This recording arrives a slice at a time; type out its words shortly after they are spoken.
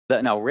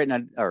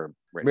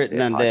Written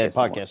Undead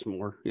podcast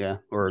more. Yeah.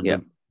 Or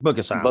the Book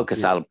Asylum. Book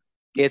Asylum.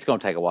 It's going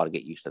to take a while to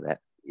get used to that.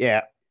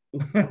 Yeah.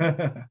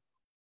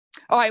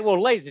 All right.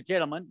 Well, ladies and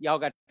gentlemen, y'all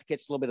got to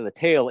catch a little bit of the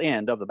tail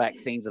end of the back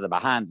scenes of the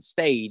behind the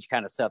stage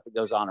kind of stuff that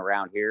goes on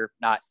around here,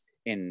 not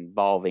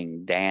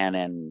involving Dan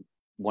and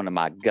one of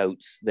my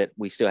goats that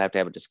we still have to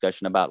have a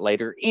discussion about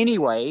later.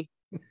 Anyway,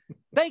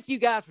 thank you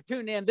guys for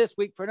tuning in this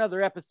week for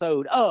another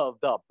episode of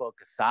the Book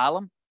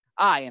Asylum.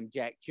 I am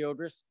Jack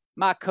Childress.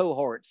 My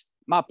cohorts,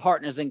 my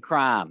partners in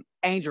crime,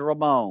 Angel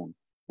Ramon,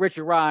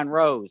 Richard Ryan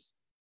Rose,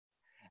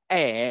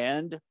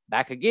 and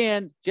back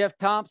again, Jeff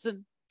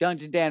Thomson,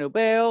 Dungeondan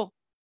Uebel.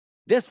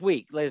 This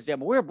week, ladies and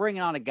gentlemen, we're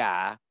bringing on a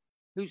guy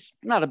who's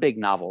not a big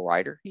novel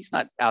writer. He's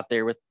not out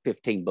there with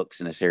 15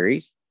 books in a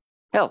series.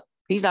 Hell,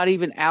 he's not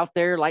even out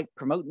there like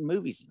promoting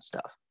movies and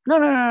stuff.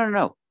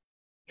 No.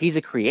 He's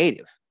a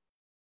creative.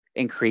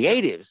 And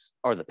creatives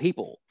are the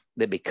people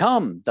that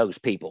become those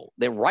people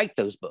that write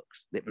those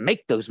books, that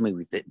make those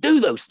movies, that do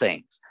those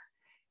things.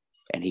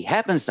 And he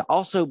happens to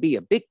also be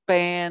a big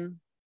fan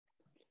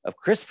of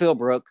Chris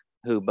Philbrook,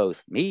 who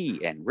both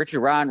me and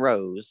Richard Ryan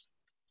Rose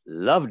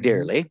love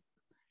dearly,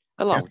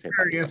 along with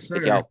everybody else.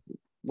 But y'all,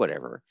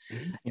 whatever.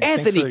 Yeah,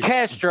 Anthony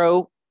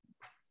Castro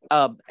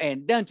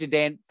and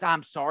Dungeondan.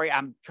 I'm sorry,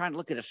 I'm trying to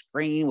look at a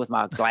screen with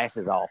my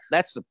glasses off.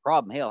 That's the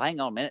problem. Hell, hang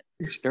on a minute.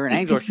 During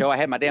Angel's show, I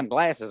had my damn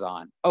glasses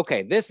on.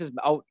 Okay, this is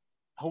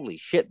holy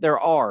shit, there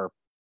are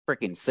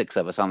freaking 6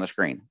 of us on the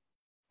screen.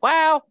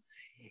 Wow.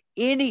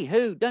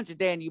 Anywho,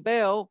 Dungeondan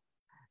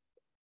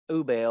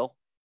Uebel.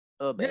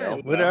 Yeah,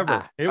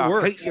 whatever. It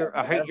works.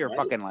 I hate your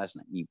fucking last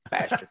name, you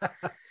bastard.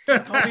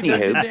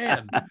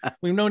 Dan.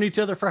 We've known each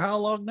other for how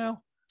long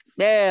now?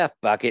 Yeah,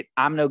 fuck it.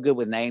 I'm no good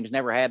with names.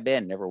 Never have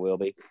been. Never will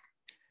be.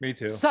 Me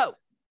too. So,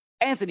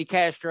 Anthony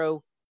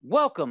Castro,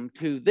 welcome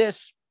to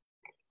this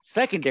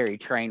secondary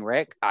train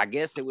wreck. I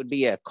guess it would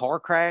be a car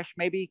crash,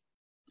 maybe.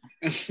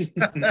 Thanks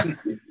for having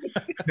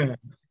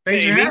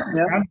me.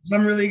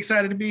 I'm really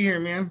excited to be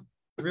here, man.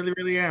 Really,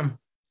 really am.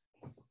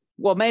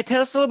 Well, man,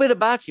 tell us a little bit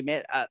about you,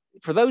 man.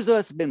 For those of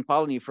us who have been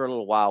following you for a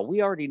little while,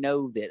 we already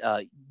know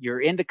that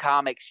you're into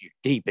comics, you're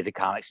deep into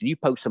comics, and you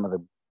post some of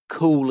the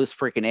coolest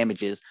freaking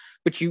images,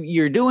 but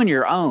you're doing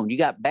your own. You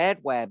got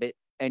Bad Wabbit,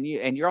 and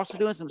you're also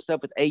doing some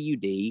stuff with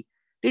AUD. Dude,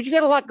 you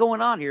got a lot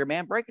going on here,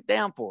 man. Break it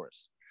down for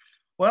us.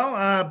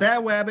 Well,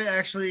 Bad Wabbit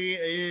actually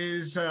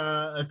is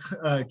a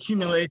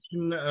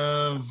accumulation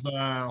of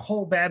a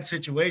whole bad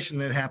situation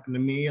that happened to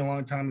me a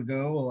long time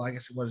ago. Well, I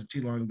guess it wasn't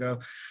too long ago.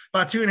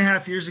 About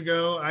 2.5 years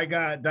ago, I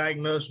got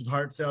diagnosed with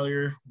heart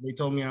failure. They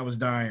told me I was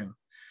dying.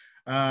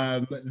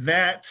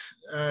 That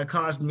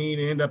caused me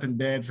to end up in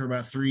bed for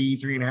about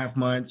 3.5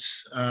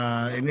 months.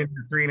 And in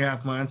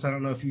 3.5 months, I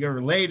don't know if you've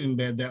ever laid in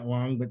bed that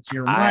long, but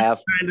your mind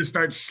kind of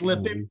starts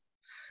slipping.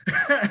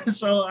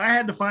 So I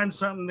had to find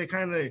something that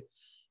kind of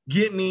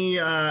get me,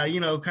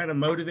 kind of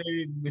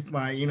motivated with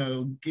my,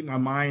 keep my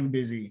mind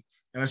busy.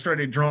 And I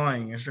started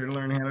drawing. I started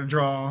learning how to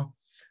draw.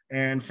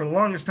 And for the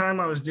longest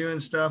time, I was doing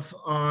stuff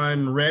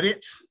on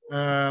Reddit.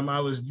 I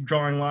was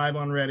drawing live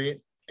on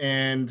Reddit.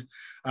 And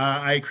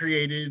I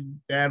created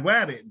Bad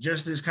Wabbit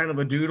just as kind of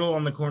a doodle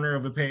on the corner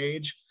of a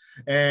page.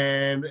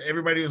 And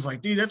everybody was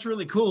like, dude, that's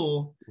really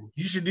cool.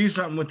 You should do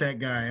something with that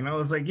guy. And I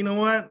was like, you know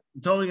what?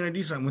 I'm totally going to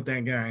do something with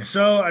that guy.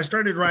 So I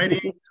started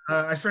writing.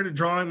 I started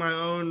drawing my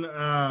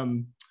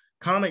own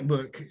comic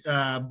book.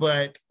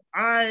 But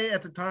I,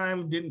 at the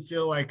time, didn't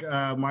feel like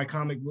my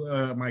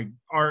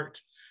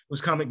art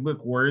was comic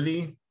book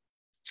worthy.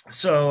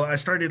 So I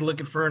started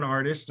looking for an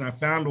artist, and I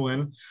found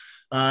one.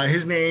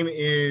 His name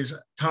is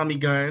Tommy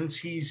Guns.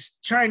 He's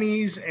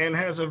Chinese and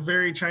has a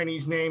very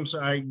Chinese name, so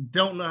I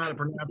don't know how to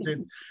pronounce it.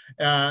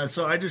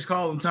 So I just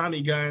call him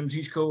Tommy Guns.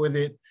 He's cool with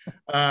it.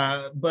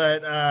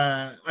 But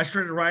I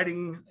started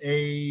writing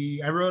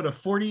I wrote a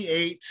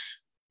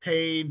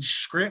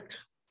 48-page script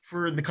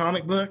for the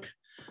comic book.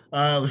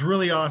 It was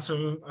really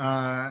awesome.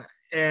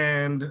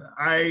 And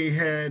I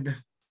had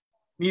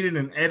needed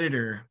an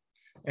editor.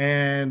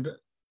 And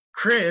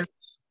Chris,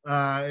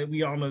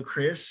 we all know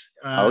Chris.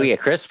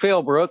 Chris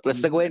Philbrook.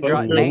 Let's go ahead and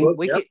drop name.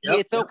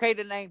 It's okay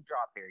to name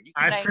drop here. You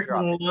can I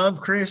freaking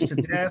love Chris to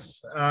death.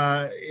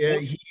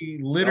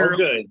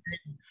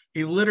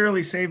 He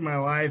literally saved my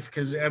life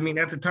because I mean,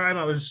 at the time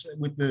I was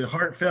with the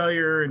heart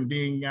failure and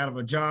being out of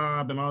a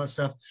job and all that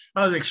stuff.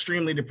 I was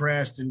extremely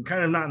depressed and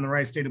kind of not in the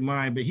right state of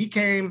mind. But he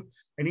came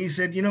and he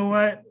said, you know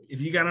what?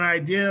 If you got an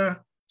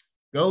idea,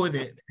 go with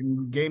it.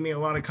 And gave me a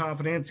lot of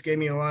confidence, gave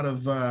me a lot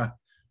of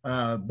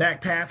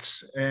back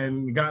pats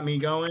and got me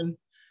going.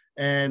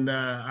 And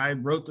I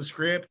wrote the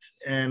script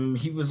and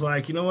he was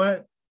like, you know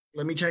what,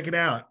 let me check it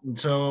out. And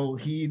so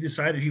he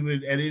decided he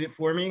would edit it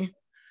for me,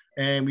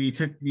 and we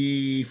took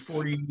the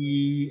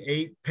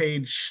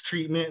 48-page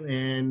treatment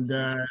and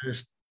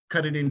just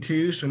cut it in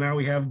 2. So now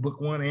we have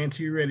book 1 and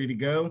 2 ready to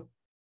go,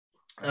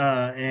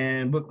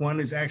 and book 1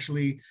 is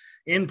actually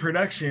in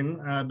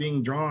production,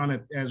 being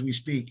drawn as we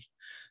speak.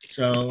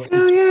 So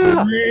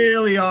it's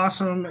really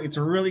awesome. It's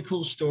a really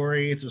cool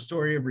story. It's a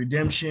story of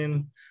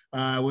redemption.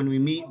 When we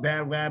meet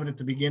Bad Wabbit at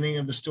the beginning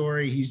of the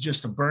story, he's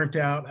just a burnt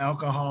out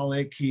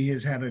alcoholic. He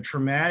has had a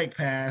traumatic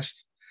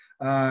past,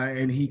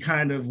 and he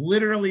kind of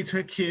literally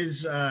took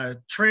his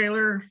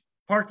trailer,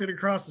 parked it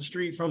across the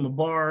street from a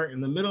bar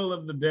in the middle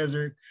of the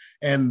desert,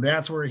 and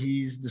that's where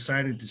he's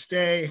decided to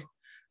stay.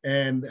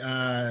 And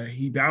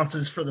he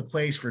bounces for the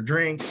place for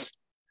drinks,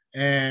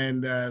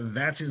 and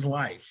that's his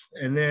life.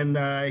 And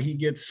then he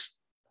gets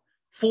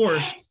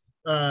forced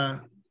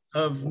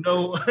of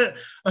no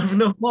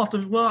fault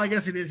of, well, I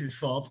guess it is his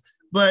fault,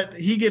 but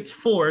he gets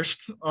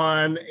forced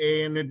on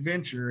an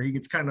adventure. He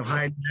gets kind of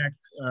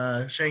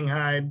hijacked,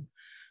 shanghaied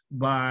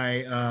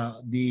by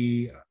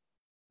the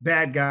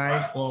bad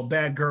guy, well,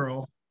 bad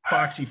girl,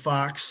 Foxy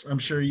Fox. I'm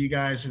sure you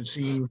guys have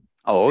seen.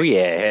 Oh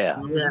yeah.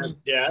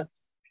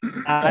 Yes.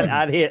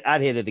 I'd hit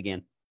it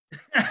again.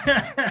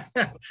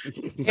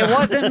 It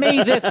wasn't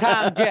me this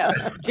time,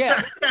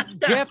 Jeff,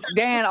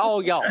 Dan,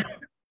 all y'all.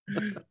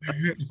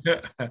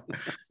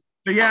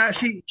 But yeah,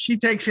 she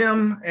takes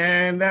him,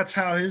 and that's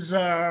how his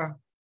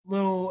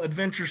little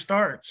adventure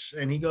starts.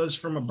 And he goes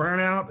from a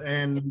burnout,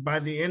 and by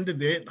the end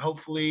of it,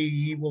 hopefully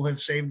he will have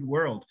saved the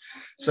world.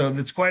 So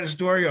that's quite a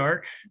story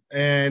arc,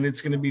 and it's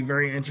going to be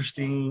very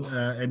interesting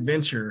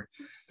adventure.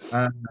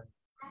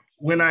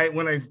 When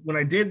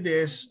I did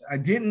this, I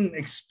didn't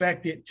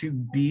expect it to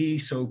be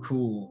so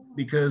cool,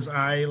 because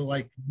I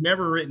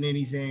never written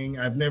anything.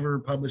 I've never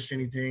published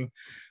anything,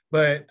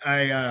 but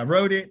I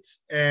wrote it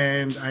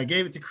and I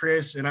gave it to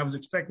Chris, and I was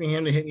expecting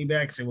him to hit me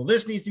back and say, well,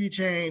 this needs to be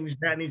changed.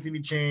 That needs to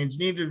be changed.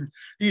 You need to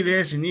do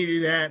this and you need to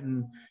do that.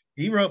 And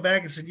he wrote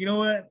back and said, you know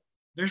what?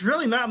 There's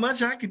really not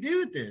much I could do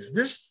with this.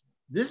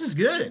 This is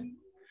good.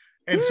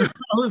 And so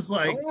I was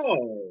like,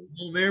 well,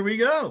 there we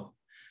go.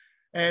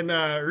 And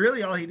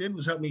really all he did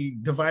was help me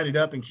divide it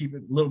up and keep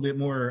it a little bit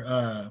more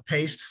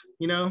paced,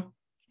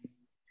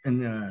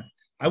 and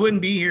I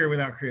wouldn't be here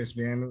without Chris,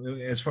 man,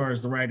 as far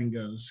as the writing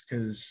goes,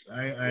 because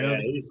I owe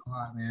him a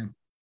lot, man.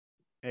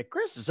 Yeah,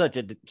 Chris is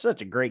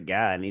such a great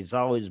guy, and he's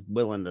always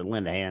willing to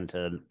lend a hand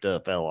to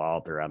a fellow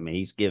author. I mean,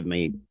 he's given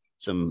me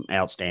some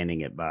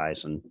outstanding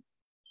advice, and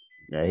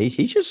yeah,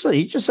 he's just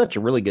such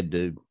a really good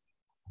dude.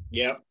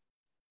 Yep.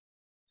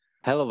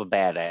 Hell of a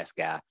badass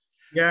guy.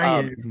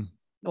 Yeah, he is.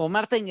 Well,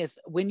 my thing is,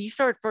 when you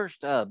start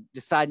first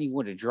deciding you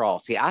want to draw,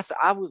 see, I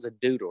was a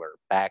doodler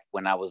back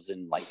when I was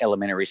in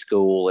elementary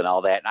school and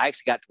all that. And I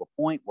actually got to a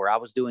point where I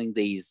was doing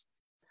these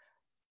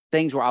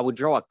things where I would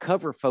draw a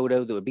cover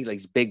photo that would be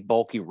these big,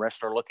 bulky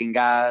wrestler looking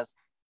guys.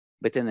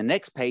 But then the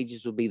next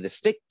pages would be the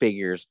stick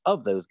figures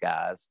of those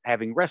guys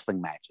having wrestling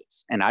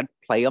matches. And I'd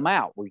play them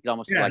out where you could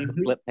almost do the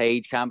flip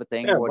page kind of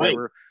thing or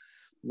whatever. Right.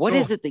 What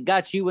is it that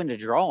got you into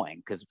drawing?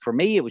 Because for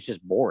me, it was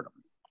just boredom.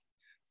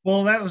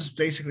 Well, that was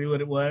basically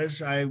what it was.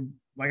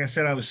 Like I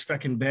said, I was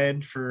stuck in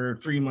bed for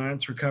 3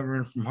 months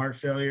recovering from heart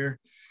failure,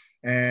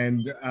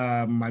 and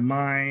my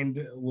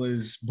mind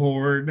was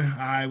bored.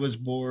 I was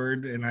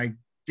bored, and I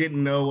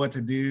didn't know what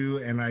to do.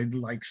 And I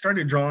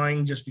started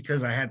drawing just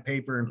because I had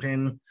paper and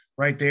pen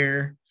right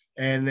there.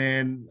 And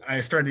then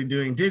I started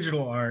doing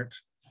digital art,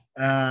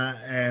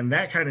 and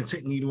that kind of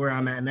took me to where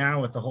I'm at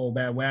now with the whole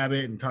Bad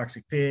Wabbit and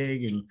Toxic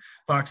Pig and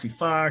Foxy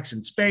Fox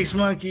and Space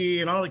Monkey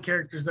and all the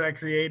characters that I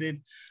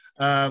created.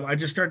 I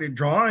just started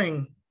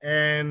drawing,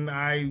 and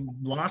I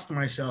lost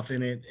myself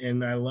in it,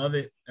 and I love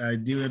it. I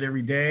do it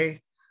every day,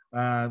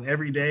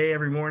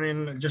 every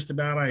morning, just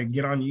about. I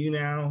get on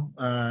YouNow,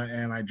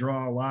 and I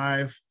draw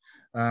live.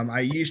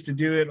 I used to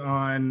do it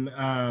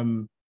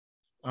on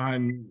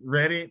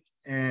Reddit,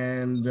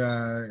 and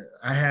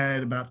I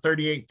had about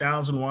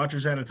 38,000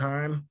 watchers at a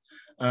time.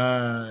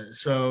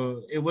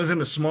 So it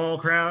wasn't a small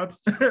crowd,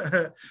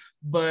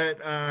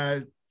 but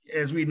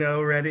as we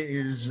know, Reddit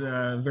is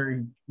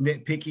very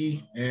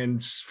nitpicky,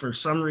 and for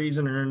some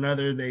reason or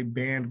another, they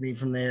banned me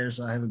from there,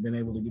 so I haven't been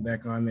able to get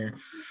back on there.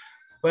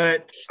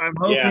 But I'm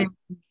hoping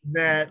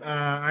that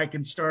I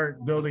can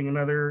start building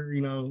another,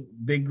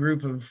 big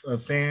group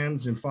of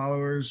fans and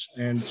followers,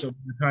 and so by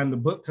the time the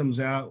book comes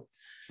out,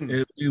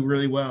 it'll do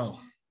really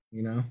well,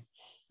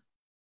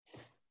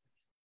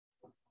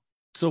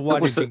 So why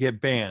did you get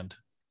banned?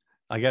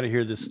 I got to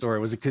hear this story.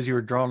 Was it because you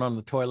were drawn on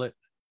the toilet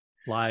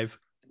live?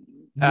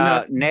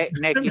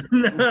 Naked.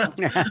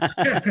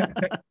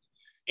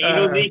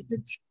 Anal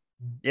leakage.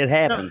 It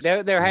happens.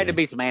 There had to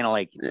be some anal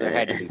leakage.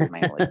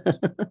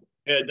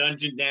 Yeah,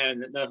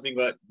 Dungeondan, nothing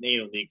but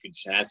anal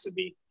leakage has to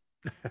be.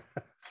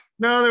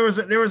 No,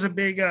 there was a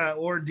big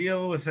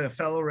ordeal with a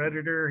fellow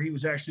Redditor. He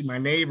was actually my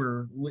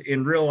neighbor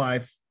in real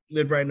life,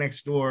 lived right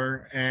next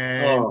door,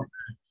 and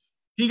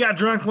he got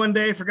drunk one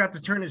day, forgot to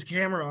turn his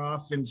camera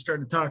off, and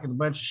started talking a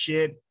bunch of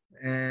shit.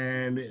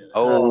 And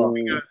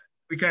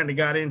we kind of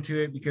got into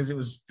it because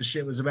the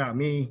shit was about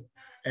me.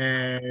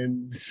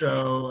 And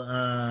so,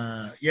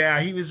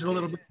 he was a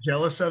little bit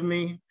jealous of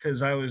me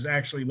because I was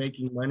actually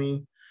making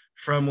money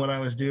from what I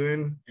was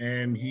doing,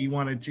 and he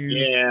wanted to.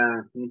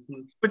 Yeah.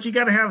 But you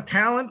got to have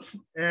talent,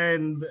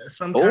 and Oh,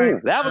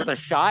 sometimes that was a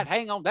shot.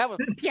 Hang on, that was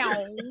pew.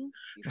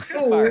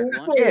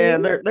 Yeah,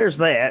 there's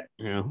that.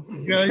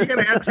 you got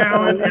to have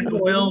talent and the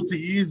will to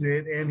use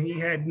it, and he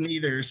had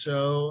neither.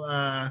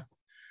 So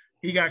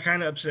he got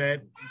kind of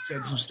upset,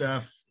 said some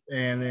stuff,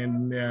 and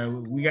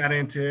then we got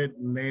into it,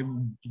 and they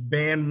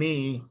banned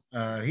me.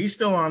 He's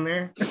still on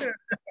there.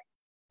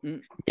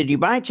 Did you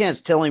by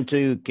chance tell him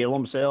to kill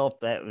himself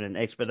that and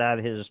expedite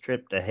his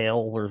trip to hell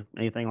or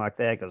anything like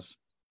that? Because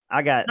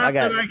I got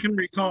that I can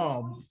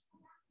recall.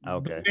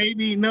 Okay. But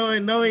maybe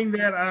knowing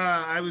that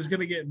I was going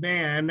to get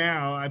banned,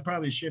 now I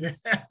probably should have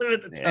at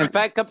the time. In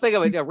fact, come think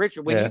of it,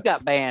 Richard. When you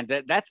got banned,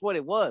 that's what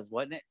it was,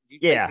 wasn't it? You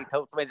basically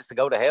told somebody just to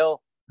go to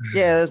hell.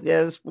 Yeah.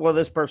 Well,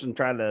 this person was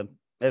trying to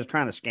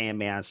scam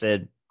me. I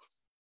said,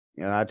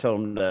 I told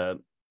him to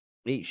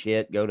eat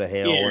shit, go to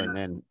hell, and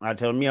then I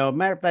told him,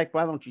 matter of fact,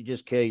 why don't you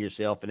just kill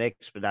yourself and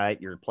expedite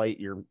your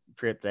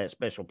trip to that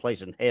special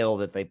place in hell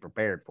that they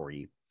prepared for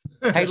you?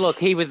 Hey, look,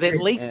 he was at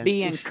least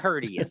being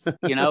courteous.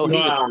 He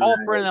was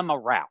offering them a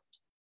route.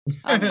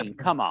 I mean,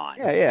 come on.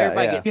 Yeah,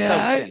 everybody gets so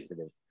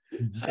sensitive.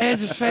 I had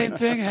the same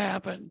thing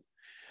happen.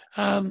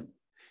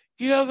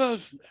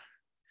 Those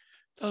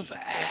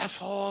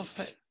assholes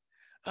that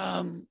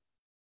I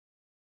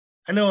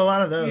know a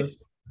lot of those.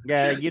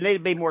 Yeah, you need to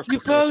be more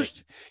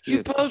specific.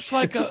 You post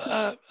like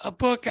a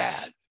book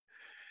ad,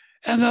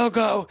 and they'll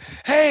go,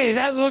 "Hey,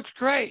 that looks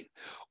great.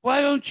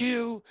 Why don't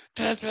you?"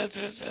 Yeah.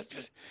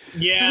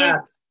 So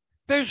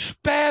they're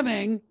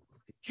spamming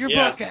your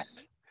book ad.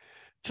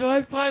 So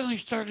I finally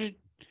started,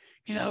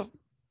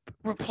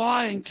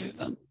 replying to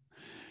them,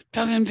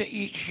 telling them to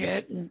eat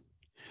shit and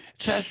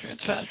etc.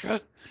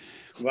 etc.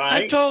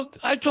 Right.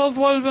 I told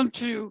one of them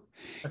to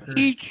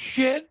eat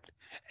shit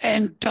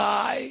and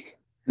die.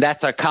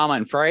 That's a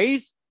common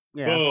phrase.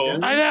 Yeah.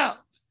 Boom. I know.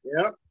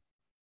 Yep.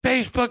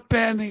 Facebook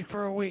banned me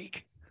for a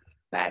week.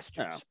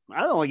 Bastards.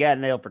 I only got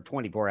nailed for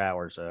 24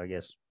 hours, so I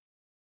guess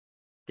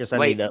I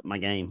need to up my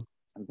game.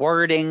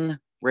 Wording,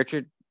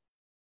 Richard.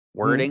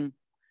 Wording.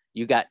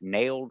 You got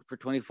nailed for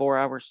 24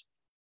 hours.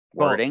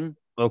 Wording.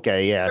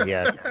 Okay, yeah.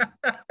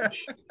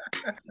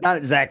 Not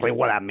exactly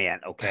what I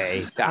meant.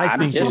 Okay, I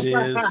think it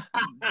is.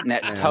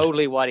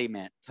 Totally what he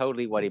meant.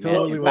 Totally what he meant.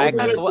 Totally In what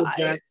fact,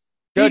 he meant.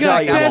 He Judge all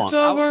got you bent want.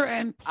 over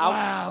and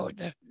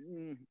plowed.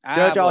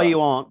 Judge all you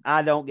want.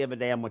 I don't give a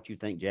damn what you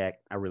think, Jack.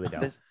 I really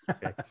don't.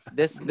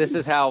 This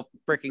is how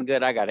freaking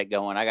good I got it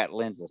going. I got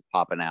lenses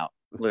popping out,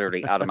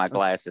 literally out of my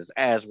glasses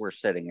as we're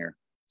sitting here.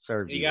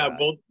 Serves You got right.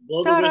 both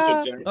the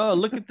whistles, Jack. Oh,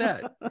 look at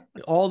that.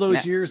 All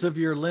those years of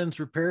your lens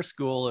repair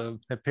school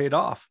have paid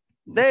off.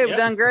 They've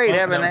done great,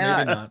 haven't No,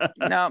 they? maybe not.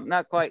 No,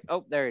 not quite.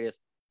 Oh, there it is.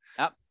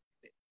 Up.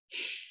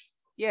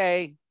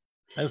 Yay.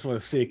 I just want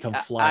to see it come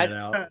flying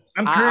out.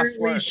 I'm I currently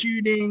swear.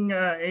 shooting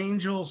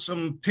Angel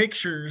some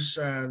pictures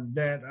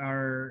that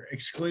are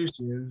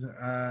exclusive.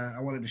 I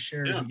wanted to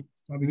share. Yeah.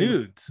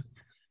 Nudes.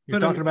 You're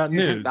Put 'em- talking about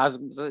nudes.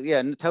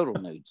 Total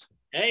nudes.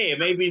 Hey, it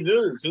may be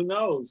news. Who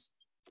knows?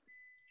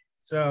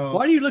 So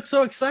Why do you look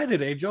so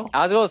excited, Angel?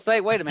 I was going to say,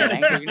 wait a minute,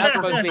 Angel, you're not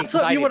supposed to be excited.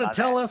 Something you want to about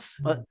tell that. us?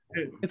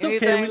 It's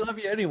Anything? okay. We love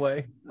you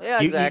anyway.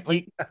 Yeah,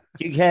 exactly.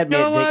 You had me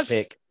No, a dick let's-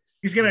 pic.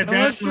 he's gonna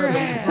Unless download you're it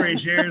hand. before he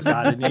shares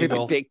Not it. an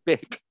eagle. Dick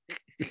pic.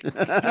 Show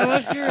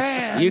us your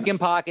hands. You can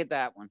pocket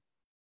that one.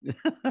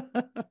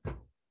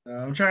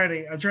 I'm trying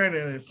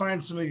to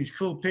find some of these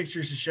cool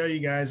pictures to show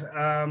you guys.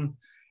 I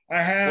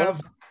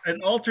have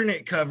an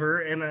alternate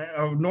cover and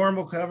a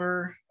normal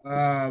cover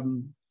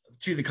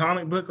to the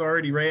comic book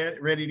already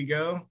ready to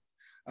go.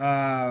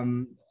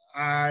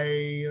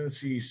 Let's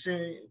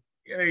see.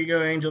 There you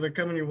go, Angel. They're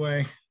coming your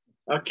way.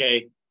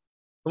 Okay.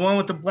 The one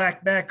with the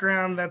black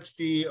background, that's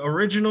the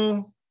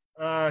original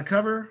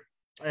cover,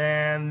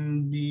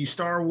 and the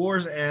Star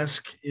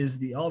Wars-esque is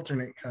the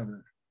alternate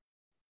cover.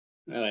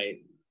 All right.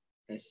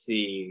 Let's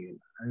see.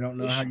 I don't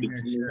know how you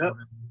guys share Yep.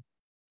 them.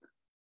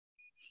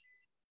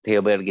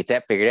 He'll be able to get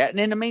that figured out. And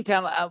in the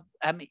meantime,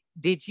 I mean,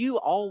 did you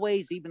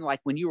always, even like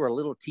when you were a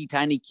little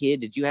tiny kid,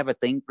 did you have a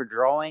thing for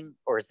drawing,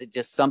 or is it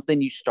just something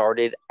you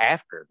started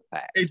after the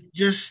fact?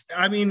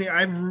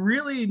 I've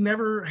really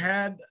never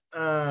had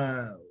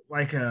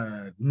like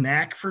a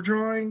knack for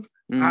drawing.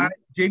 Mhm. I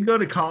did go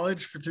to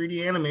college for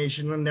 3D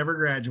animation and never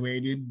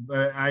graduated,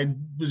 but I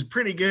was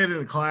pretty good in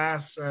the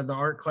class, the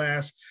art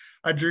class.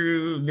 I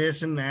drew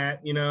this and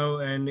that,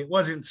 and it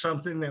wasn't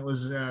something that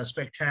was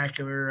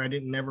spectacular. I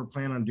didn't never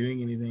plan on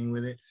doing anything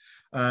with it.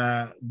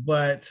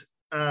 But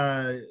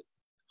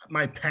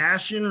my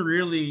passion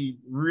really,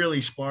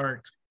 really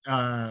sparked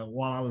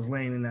while I was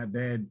laying in that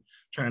bed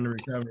trying to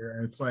recover.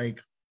 And it's like,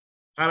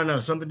 I don't know,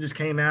 something just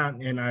came out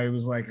and I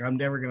was like, I'm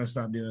never going to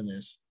stop doing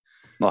this.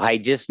 Well, hey,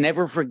 just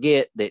never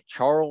forget that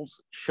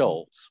Charles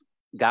Schultz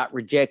got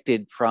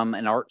rejected from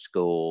an art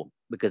school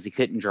because he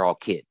couldn't draw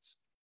kids.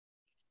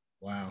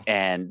 Wow.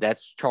 And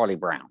that's Charlie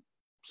Brown.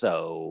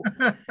 So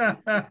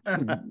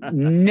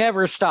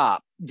never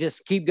stop.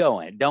 Just keep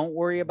going. Don't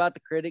worry about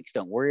the critics.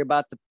 Don't worry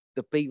about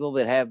the people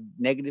that have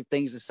negative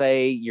things to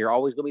say. You're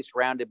always going to be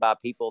surrounded by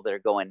people that are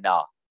going,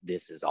 nah,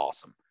 this is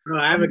awesome. No,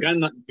 I haven't got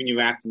nothing from you,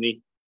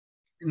 Anthony.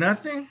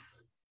 Nothing.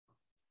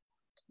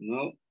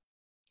 No.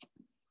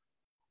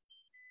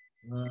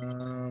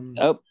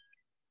 Oh,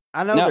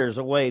 I know No. there's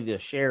a way to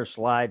share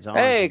slides on.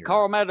 hey, here.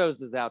 Carl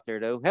Meadows is out there,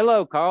 though.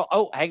 Hello, Carl.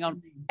 Oh, hang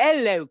on.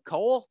 Hello,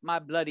 Cole, my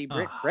bloody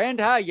brick friend.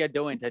 How you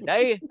doing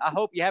today? I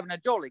hope you're having a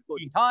jolly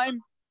good time.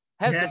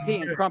 Have some tea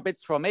and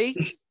crumpets for me.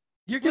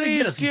 You're gonna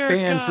get us Dear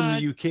banned from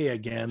God. the UK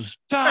again.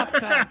 Stop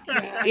that.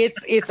 Jack.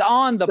 It's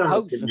on the Stop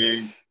poster. it,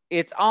 man.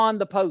 It's on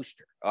the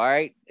poster. All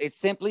right. It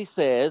simply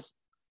says,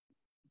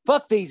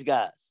 "Fuck these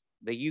guys."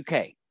 The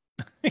UK.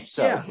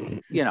 So Yeah.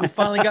 you know, They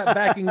finally got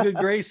back in good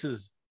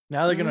graces.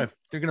 Now they're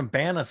gonna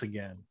ban us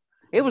again.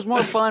 it was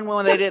more fun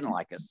when they didn't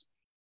like us.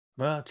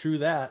 Well, true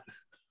that.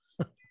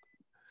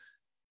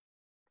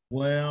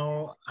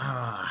 Well,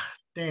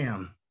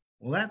 damn.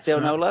 Well, that's Still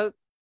no luck.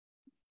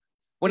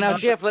 Well, now,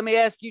 Jeff, let me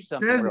ask you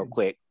something real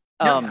quick.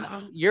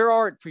 Yeah. Your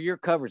art for your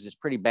covers is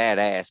pretty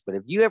badass, but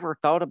have you ever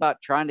thought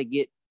about trying to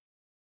get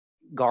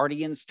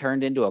Guardians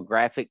turned into a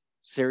graphic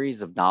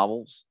series of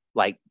novels,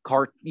 like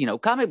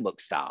comic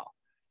book style?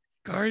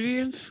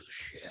 Guardians?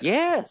 Shit.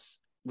 Yes.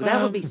 Well,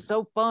 that would be Um,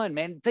 so fun,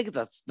 man. Think of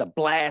the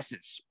blast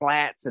and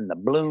splats and the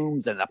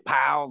blooms and the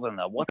pows and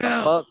the what the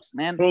Well, fucks,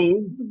 man.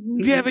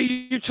 Yeah, but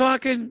you're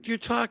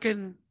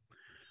talking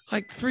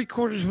like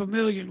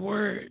 750,000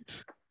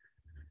 words.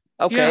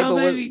 Okay, Yeah, how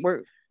but many-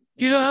 we're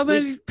You know how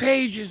many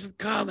pages of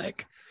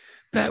comic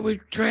that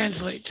would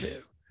translate to?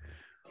 It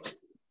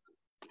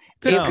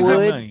No, The,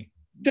 would. money.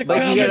 the but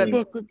you comic gotta-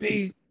 book would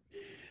be,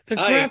 the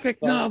Oh, yeah. graphic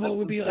So, novel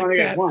would be I'm like trying to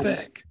get that one.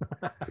 thick.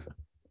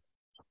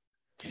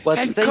 but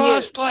the And thing is,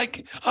 cost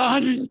like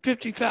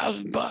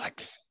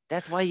 $150,000.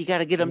 that's why you got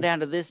to get them down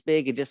to this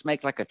big and just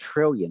make like 1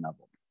 trillion of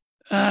them.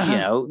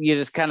 Uh-huh. You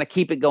just kind of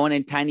keep it going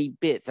in tiny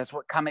bits. That's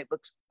what comic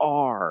books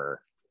are.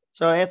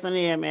 So,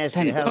 Anthony, I'm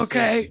asking you, how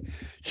Okay,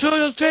 so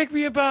it'll take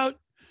me about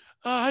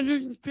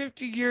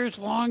 150 years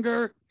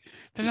longer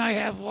than I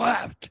have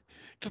left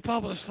to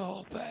publish the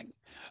whole thing.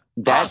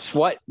 That's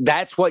what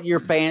your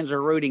fans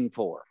are rooting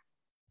for.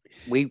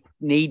 We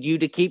need you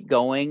to keep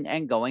going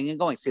and going and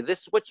going. See,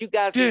 this is what you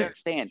guys need to Dude.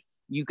 understand.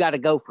 You got to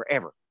go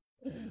forever.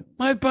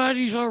 My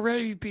body's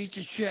already beat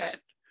to shit.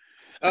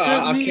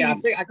 Oh, okay. I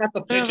think I got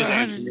the There's pictures,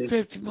 Anthony.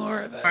 150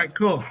 more of that. All right,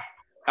 cool. All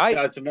right.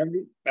 Yeah, so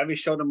let me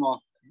show them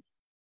off.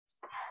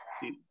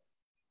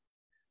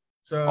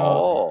 So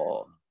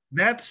Oh,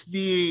 that's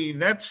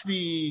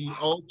the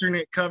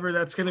alternate cover.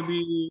 That's going to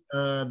be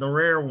the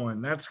rare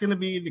one. That's going to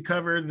be the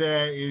cover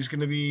that is going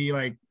to be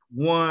like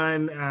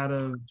 1 out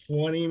of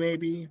 20,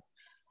 maybe.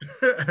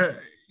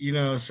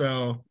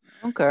 So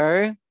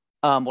okay.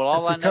 Well,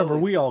 all That's I the know cover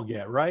is, we all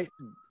get, right?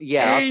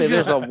 yeah, I'll say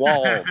there's a Angel.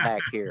 wall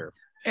back here.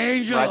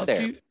 Angel, Right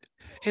there.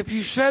 if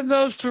you send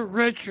those to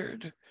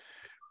Richard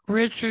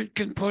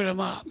can put them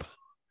up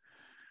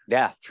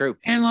Yeah, true.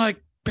 in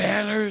like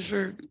banners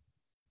or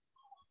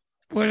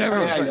whatever.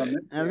 Yeah, Yeah,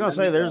 I was gonna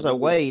say there's a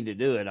way to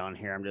do it on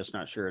here. I'm just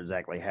not sure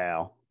exactly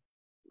how.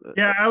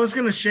 yeah, I was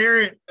going to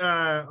share it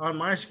on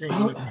my screen,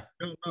 but I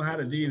don't know how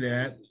to do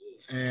that.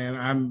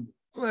 And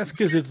Well, that's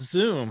because it's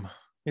Zoom.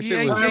 If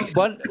Yeah, it was yeah.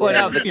 Well,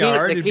 no, the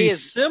StreamYard, key it'd be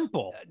is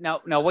simple. no.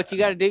 What you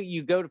got to do,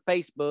 you go to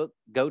Facebook,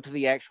 go to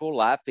the actual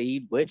live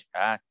feed, which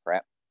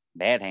crap,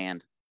 bad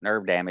hand,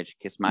 nerve damage,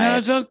 kiss my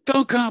No, ass.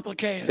 don't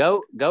complicate it.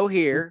 Go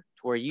here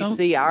to where you Don't-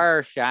 see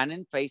our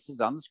shining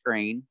faces on the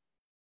screen,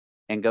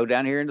 and go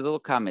down here into the little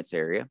comments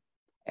area,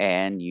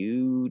 and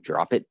you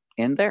drop it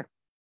in there.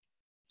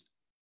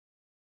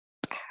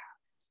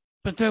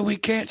 But then we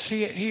can't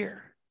see it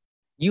here.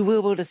 You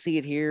will be able to see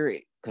it here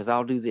because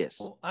I'll do this.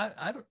 Well,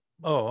 I don't.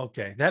 Oh,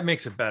 okay. That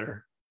makes it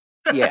better.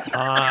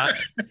 Yeah.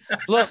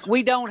 Look,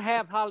 we don't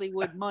have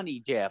Hollywood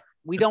money, Jeff.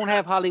 We don't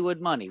have Hollywood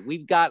money.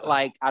 We've got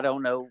like, I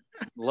don't know,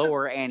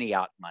 lower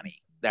Antioch money.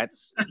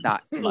 That's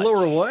not much.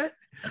 Lower what?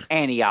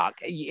 Antioch.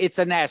 It's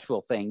a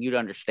Nashville thing. You'd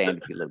understand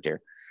if you lived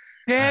here.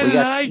 Dan We and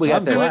got- I we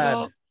got do it that.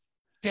 all.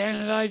 Dan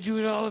and I do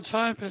it all the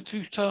time for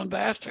two stone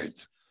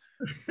bastards.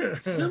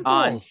 Simple.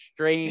 On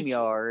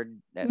StreamYard.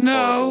 That's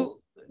No.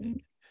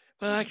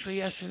 Well, actually,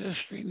 yes, it is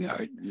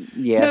StreamYard. horrible.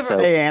 Yeah, Never- so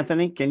Hey,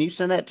 Anthony, can you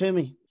send that to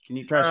me? Can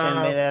you try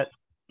sending me that?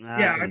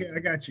 yeah, I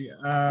got you.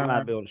 I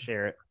might be able to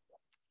share it.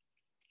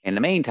 in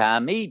the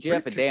meantime, me,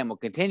 Jeff, and Dan will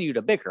continue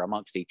to bicker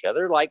amongst each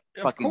other like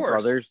Of fucking course.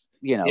 brothers,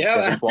 Yeah.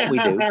 that's what we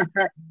do.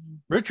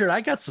 Richard, I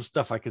got some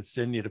stuff I could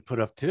send you to put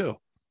up too.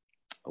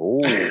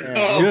 Oh,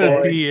 Oh,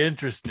 Should boy. be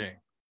interesting.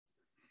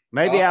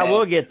 Maybe I Uh-oh.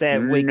 will get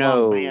that week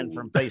No. long ban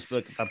from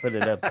Facebook if I put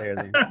it up there.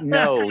 Then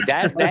no,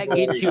 that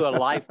gets you a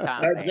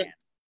lifetime That- ban.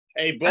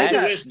 Hey, brother,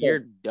 listen. You're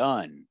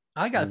done.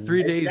 I got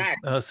 3 days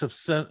Exactly.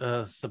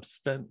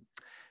 suspend.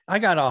 I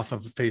got off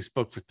of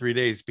Facebook for 3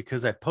 days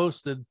because I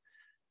posted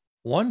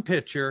one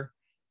picture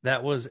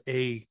that was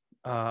a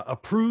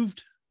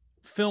approved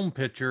film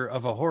picture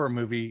of a horror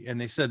movie, and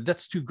they said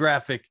that's too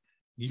graphic.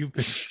 You've been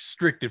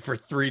restricted for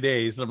 3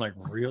 days. And I'm like,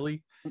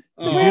 really?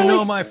 Oh, You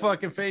know my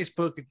fucking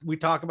Facebook. We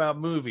talk about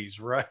movies,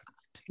 right?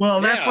 Well,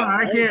 that's Yeah, why I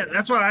right. can't.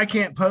 That's why I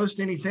can't post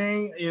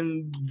anything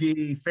in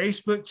the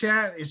Facebook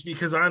chat. Is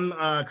because I'm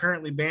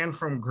currently banned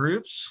from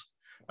groups.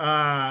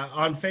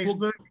 on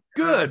Facebook.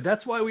 Good.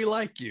 That's why we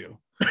like you.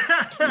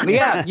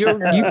 Yeah, you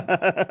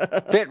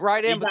fit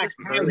right in You with got this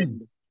crew.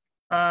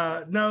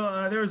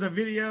 talent. There was a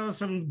video of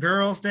some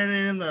girl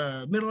standing in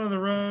the middle of the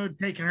road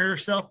taking her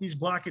selfies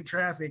blocking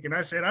traffic, and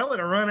I said I would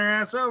have run her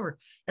ass over,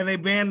 and they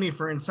banned me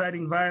for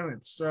inciting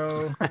violence.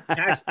 So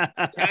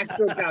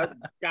Castro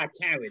got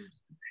talent,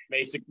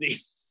 basically.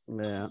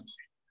 Yeah.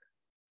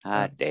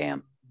 Ah,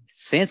 damn.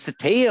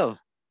 Sensitive.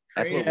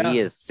 That's what Yeah. he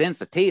is.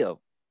 Sensitive.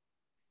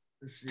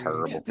 let's see.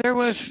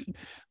 Terrible.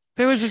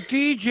 There was a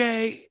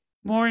DJ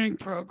morning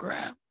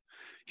program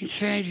in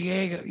San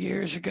Diego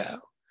years ago.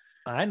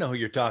 I know who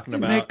you're talking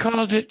And they about.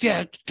 called it,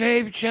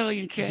 Dave, Shelley,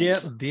 and James.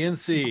 Yep,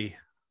 DNC.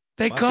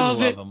 They Fucking called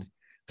love it. 'em.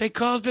 They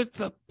called it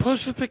the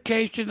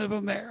pussification of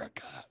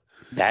America.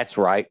 That's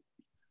right.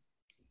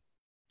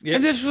 Yep.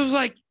 And this was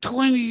like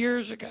 20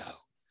 years ago.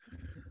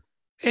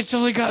 It's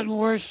only gotten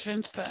worse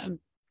since then.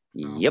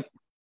 Yep.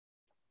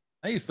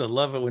 I used to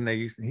love it when they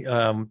used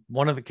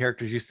one of the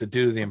characters used to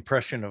do the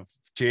impression of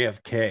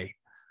JFK.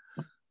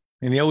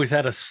 And he always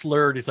had a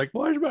slurred. He's like,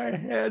 why does my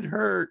head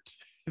hurt?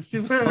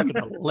 It was fucking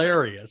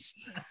hilarious.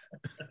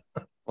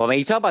 Well, I mean,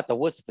 you talk about the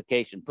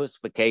wussification,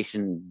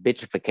 pussification,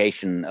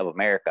 bitchification of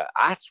America.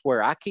 I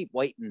swear, I keep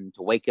waiting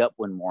to wake up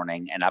one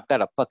morning and I've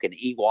got a fucking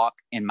Ewok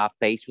in my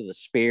face with a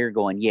spear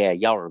going, yeah,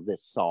 y'all are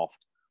this soft.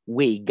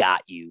 We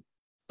got you.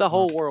 The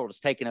whole world is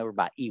taken over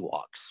by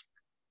Ewoks.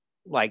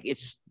 Like,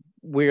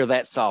 we're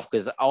that soft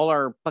because all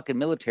our fucking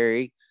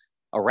military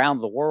around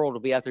the world will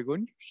be out there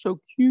going, you're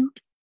so cute.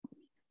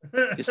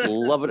 Just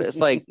love it. It's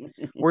like,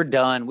 we're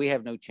done. We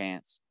have no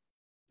chance.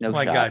 No Oh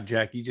my shot. God,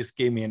 Jack, you just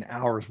gave me an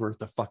hour's worth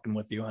of fucking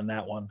with you on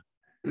that one.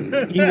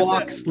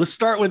 Ewoks. Let's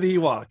start with the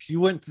Ewoks. You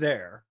went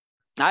there.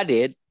 I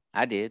did.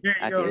 There you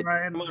I go, did.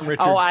 Ryan. Come on,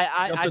 Richard. Oh,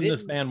 I Jump in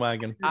this didn't.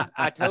 bandwagon.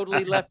 I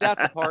totally left out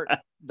the part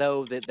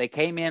though that they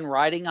came in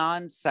riding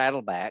on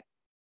saddleback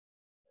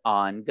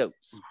on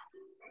goats.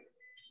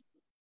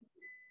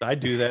 I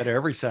do that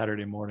every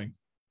Saturday morning.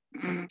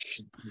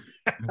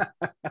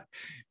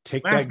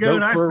 Take Last that goat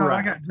goat I for a saw, I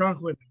ride. got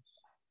drunk with him.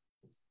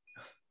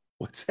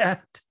 What's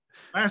that?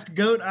 Last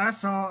goat I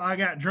saw, I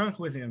got drunk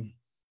with him.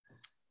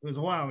 It was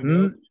a while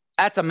ago.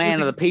 That's a man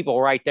of the people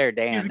right there, He's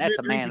Dan. That's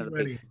good a man of the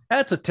drinking people.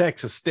 That's a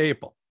Texas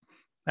staple.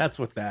 That's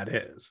what that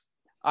is.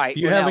 All right. If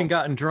you well, haven't now-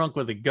 gotten drunk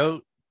with a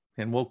goat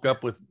and woke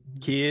up with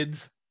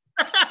kids,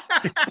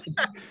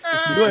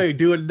 you ain't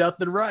doing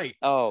nothing right.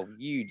 Oh,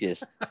 you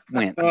just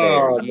went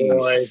Oh, there. You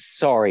boy.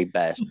 sorry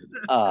bastard.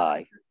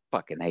 I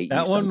fucking hate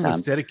That you one was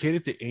sometimes.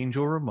 dedicated to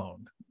Angel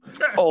Ramon.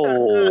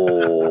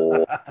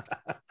 Oh,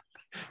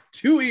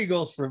 2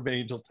 eagles from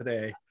Angel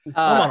today.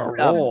 I'm on a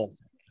roll.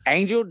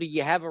 Angel, do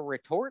you have a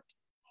retort?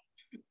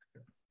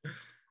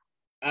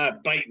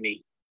 Bite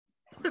me.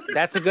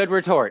 That's a good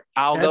retort.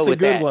 I'll That's go a with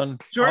good that. one.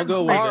 Short I'll and go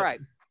sweet. with All it. right.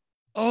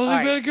 Only All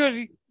right. very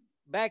good.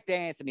 Back to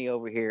Anthony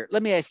over here.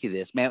 Let me ask you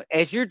this, man.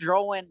 As you're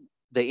drawing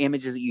the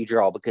images that you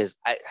draw, because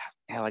I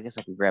guess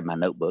I could grab my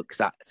notebook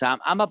because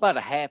I'm about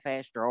a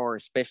half-ass drawer,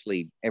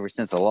 especially ever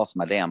since I lost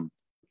my damn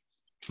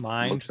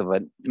Mind.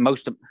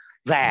 most of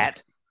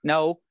that.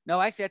 No,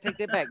 actually, I take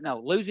that back. No,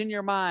 losing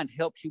your mind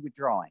helps you with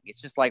drawing.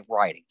 It's just like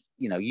writing.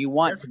 You know, you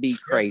want Yes, to be yes.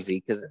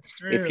 crazy because if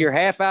True. you're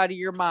half out of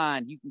your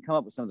mind, you can come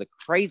up with some of the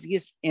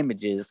craziest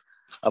images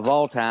of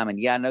all time. And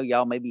yeah, I know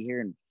y'all may be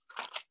hearing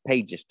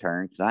pages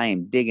turn because I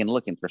am digging,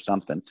 looking for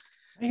something.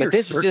 I hear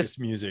this is circus just-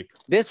 music.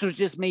 This was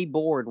just me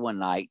bored one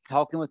night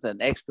talking with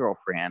an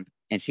ex-girlfriend,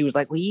 and she was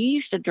like, well, you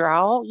used to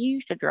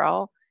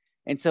draw.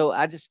 And so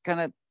I just kind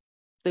of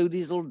threw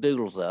these little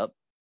doodles up.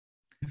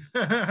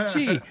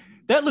 Gee,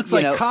 that looks You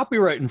like know-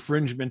 copyright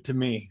infringement to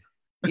me.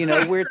 You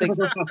know, weird things.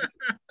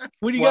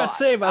 What do you Well, got to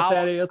say about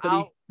that, I'll-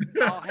 Anthony?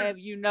 I'll have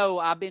you know,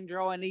 I've been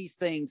drawing these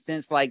things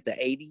since like the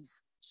 80s.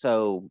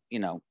 So, you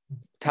know,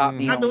 top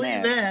me I on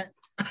believe that.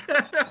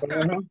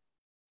 that.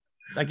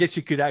 I guess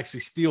you could actually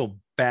steal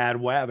Bad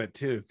Wabbit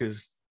too,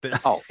 because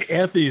Oh.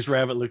 Anthony's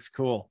rabbit looks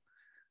cool.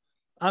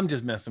 I'm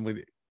just messing with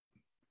you.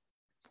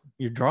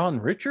 You're drawing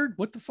Richard?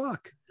 What the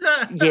fuck?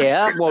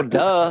 Yeah, well,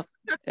 duh.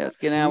 Let's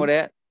get out with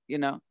that. You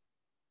know,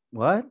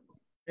 What?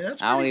 Yeah,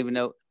 that's I don't pretty- even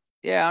know.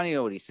 Yeah, I don't even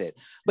know what he said.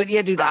 But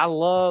yeah, dude, I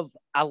love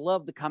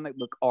the comic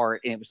book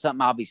art, and it was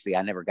something obviously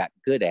I never got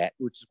good at,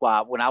 which is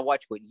why when I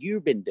watch what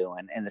you've been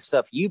doing and the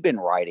stuff you've been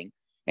writing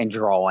and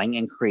drawing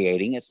and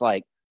creating, it's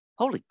like,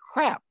 holy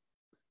crap,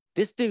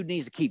 this dude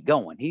needs to keep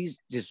going. He's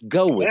just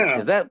go with it Yeah.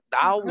 because I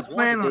always I wanted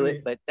plan to do on it,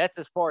 it. but that's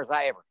as far as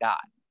I ever got.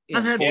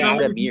 I've had so 47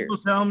 many years. people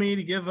tell me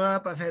to give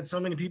up. I've had so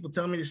many people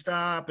tell me to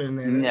stop.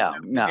 And No.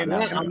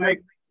 I'm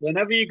like,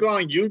 whenever you go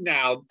on you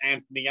now,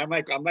 Anthony, I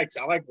like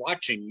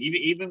watching.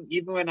 Even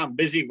when I'm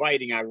busy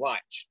writing, I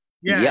watch.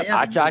 yeah, Yep, yeah.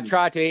 I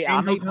try to.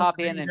 I may Angel pop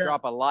in companies and that-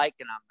 drop a like,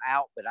 and I'm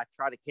out, but I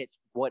try to catch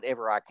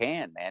whatever I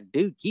can, man.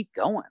 Dude, keep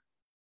going.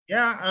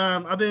 Yeah,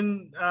 I've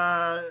been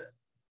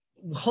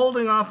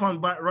holding off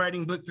on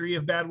writing book 3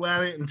 of Bad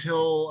Wabbit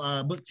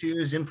until book 2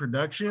 is in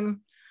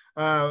production.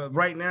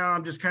 Right now,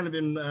 I'm just kind of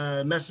been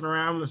messing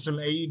around with some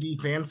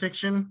AUD fan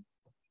fiction,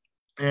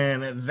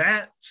 and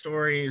that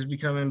story is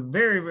becoming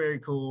very, very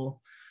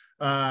cool.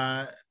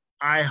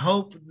 I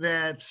hope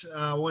that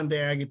one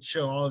day I get to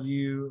show all of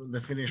you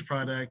the finished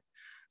product.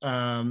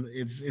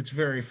 It's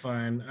very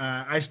fun.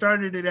 I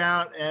started it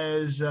out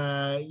as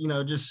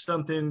just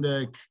something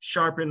to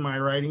sharpen my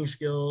writing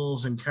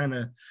skills and kind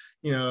of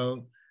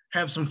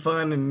have some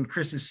fun in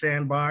Chris's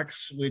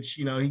sandbox, which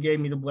he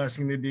gave me the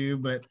blessing to do.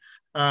 But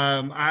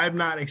I'm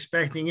not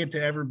expecting it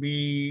to ever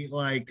be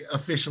like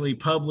officially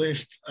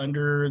published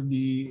under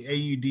the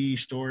AUD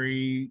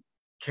story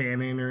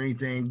canon or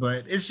anything,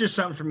 but it's just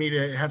something for me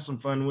to have some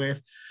fun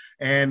with.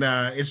 And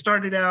it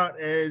started out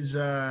as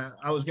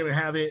I was going to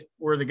have it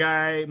where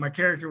my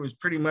character was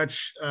pretty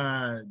much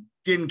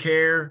didn't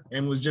care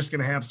and was just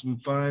going to have some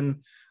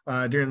fun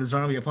during the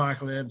zombie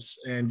apocalypse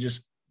and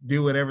just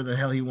do whatever the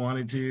hell he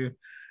wanted to.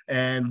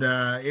 And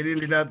it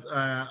ended up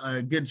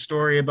a good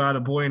story about a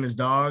boy and his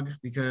dog,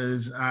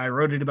 because I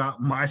wrote it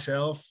about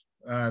myself.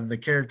 The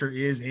character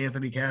is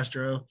Anthony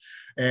Castro,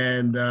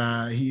 and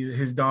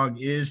his dog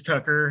is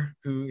Tucker,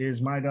 who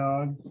is my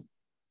dog,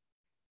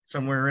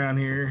 somewhere around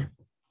here.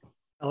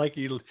 I like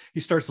he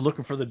starts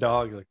looking for the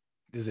dog. Like,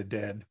 is it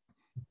dead?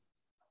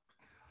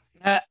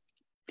 And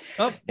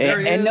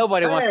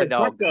nobody wants the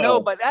dog. Tucker. No,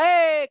 but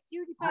hey,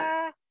 cutie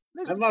pie.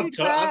 I'm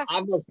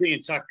not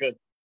seeing Tucker.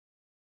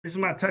 This is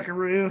my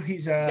Tuckaroo.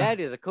 He's that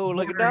is a cool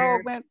looking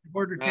dog, man.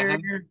 Border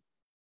terrier.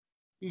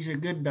 He's a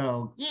good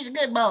dog. He's a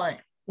good boy.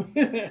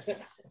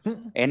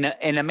 In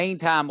the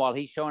meantime, while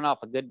he's showing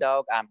off a good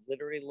dog, I'm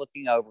literally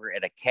looking over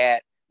at a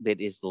cat that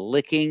is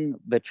licking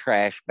the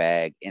trash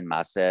bag in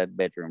my said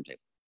bedroom table.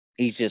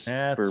 He's just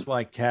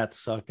why cats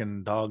suck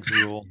and dogs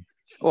rule.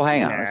 Well,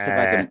 hang on. Let's see if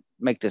I can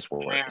make this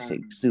work.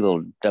 See the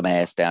little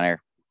dumbass down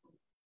there.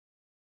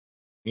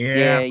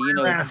 Yeah,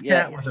 last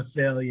cat was a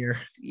failure.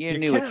 You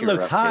knew cat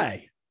looks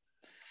high.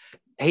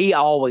 He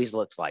always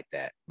looks like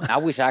that. I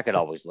wish I could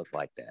always look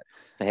like that.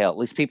 To hell, at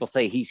least people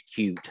say he's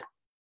cute.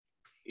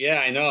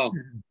 Yeah, I know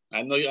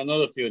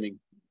the feeling.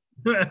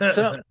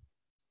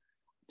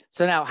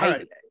 So now, hey,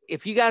 right.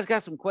 If you guys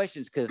got some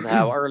questions, because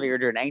how earlier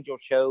during Angel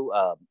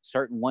Show,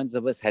 certain ones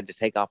of us had to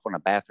take off on a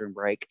bathroom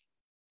break.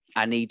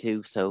 I need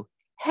to, so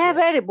have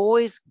at it,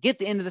 boys. Get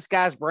the end of this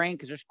guy's brain,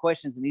 because there's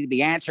questions that need to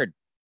be answered.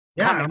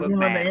 Yeah, I'm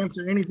willing to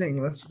answer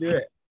anything. Let's do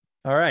it.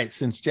 All right,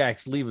 since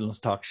Jack's leaving, let's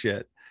talk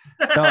shit.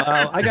 So,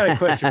 I got a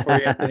question for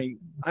you, Anthony.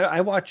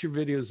 I watch your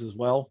videos as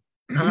well.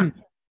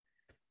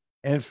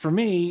 And for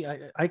me,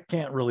 I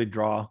can't really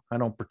draw. I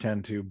don't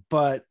pretend to,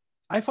 but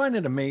I find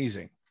it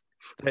amazing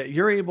that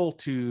you're able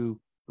to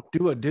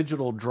do a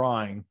digital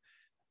drawing.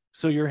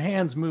 So your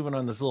hand's moving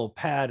on this little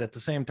pad at the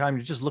same time.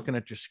 You're just looking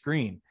at your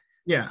screen.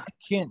 Yeah.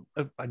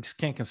 I just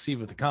can't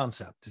conceive of the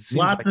concept. It seems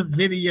Lots of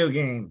video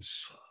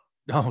games.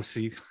 Oh,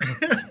 see,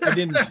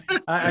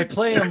 I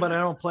play them, but I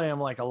don't play them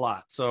like a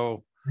lot.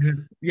 So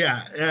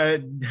yeah,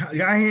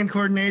 the eye-hand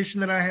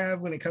coordination that I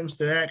have when it comes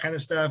to that kind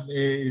of stuff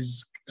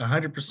is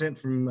 100%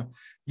 from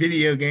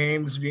video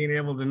games, being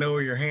able to know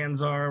where your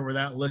hands are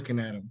without looking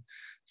at them.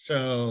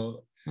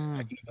 So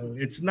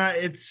it's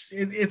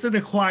an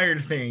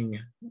acquired thing.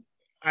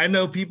 I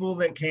know people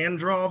that can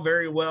draw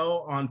very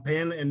well on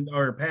pen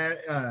or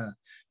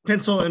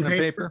pencil and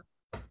paper.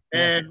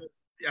 And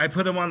I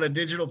put them on the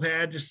digital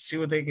pad just to see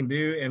what they can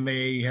do, and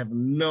they have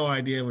no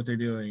idea what they're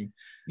doing.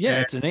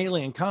 Yeah, it's an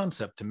alien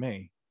concept to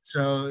me.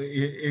 So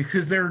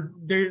because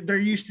they're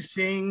used to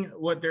seeing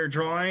what they're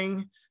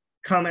drawing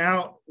come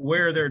out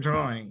where they're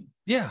drawing.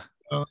 Yeah.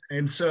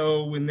 And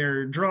so when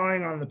they're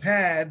drawing on the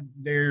pad,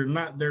 they're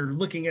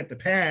looking at the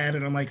pad,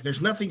 and I'm like,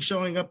 there's nothing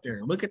showing up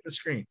there. Look at the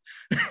screen.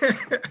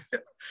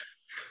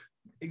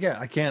 Yeah,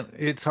 I can't.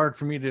 It's hard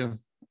for me to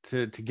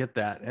get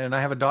that. And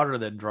I have a daughter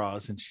that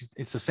draws, and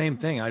it's the same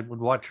thing. I would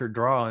watch her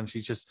draw, and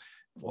she's just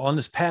on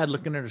this pad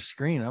looking at her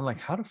screen. I'm like,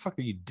 how the fuck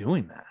are you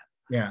doing that?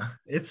 Yeah,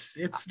 it's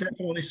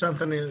definitely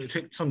something that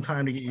takes some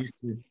time to get used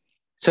to.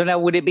 So now,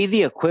 would it be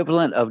the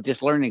equivalent of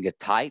just learning to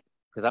type?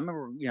 Because I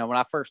remember, when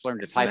I first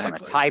learned to type on a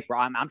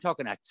typewriter, I'm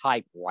talking a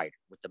typewriter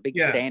with the big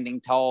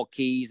standing tall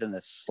keys and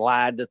the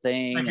slide the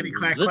thing, and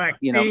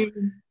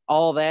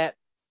all that.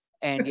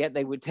 And yet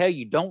they would tell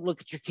you, don't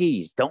look at your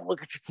keys. Don't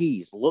look at your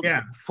keys. Look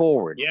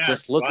forward. Yes,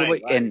 just look at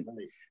what. And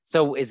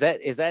so is that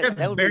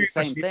that would be the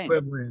same thing?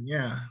 Equivalent.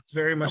 Yeah, it's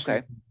very much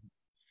okay.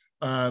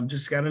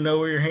 Just got to know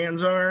where your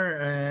hands are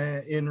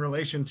in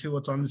relation to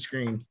what's on the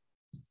screen.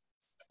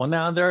 Well,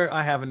 now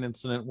I have an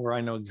incident where I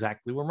know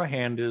exactly where my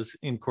hand is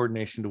in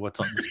coordination to what's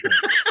on the screen.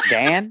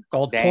 Dan?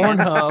 Called Dan?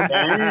 Pornhub.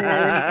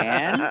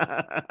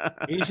 Dan?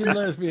 Asian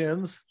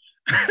lesbians.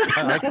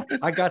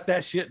 I got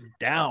that shit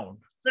down.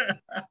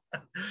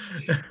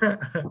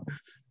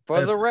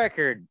 For the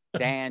record,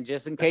 Dan,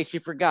 just in case you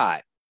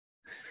forgot,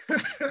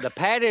 the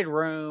padded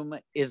room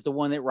is the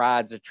one that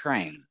rides a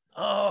train.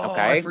 Oh,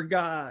 okay? I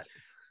forgot.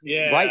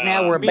 Yeah. Right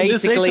now we're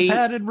basically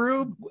padded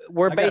room.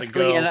 We're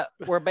basically in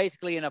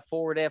a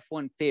Ford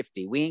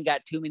F-150. We ain't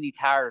got too many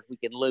tires we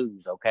can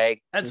lose. Okay,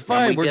 that's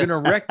fine. We're gonna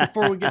wreck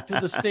before we get to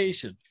the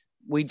station.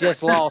 We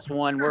just lost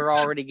one. We're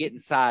already getting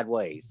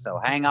sideways. So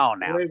hang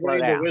on now. Slow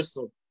down.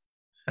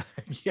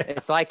 Yeah.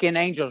 It's like in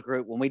Angels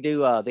Group when we do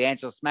the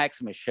Angelus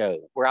Maximus show.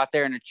 We're out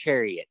there in a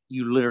chariot.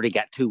 You literally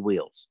got two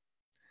wheels.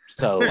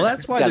 So Well,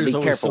 that's why gotta there's be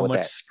always careful so with much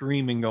that.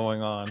 screaming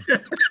going on.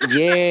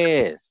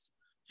 Yes.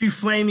 Two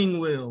flaming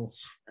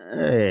wheels.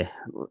 Hey,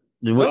 Oh,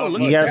 you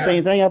look guys at see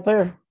anything up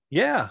there?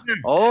 Yeah.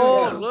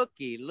 Oh, Yeah.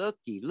 looky.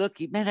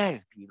 Man, that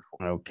is beautiful.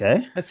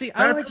 Okay. And see,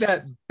 I like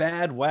that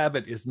Bad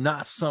Wabbit is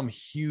not some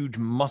huge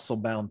muscle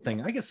bound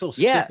thing. I get so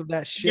Yeah. sick of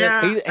that shit.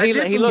 Yeah, He I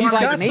did looks He's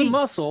like got me. some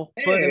muscle,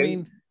 but I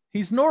mean,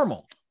 he's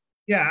normal.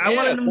 Yeah, I Yeah,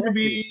 wanted him to exactly.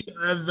 be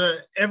the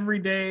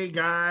everyday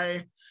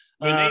guy.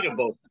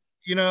 Relatable.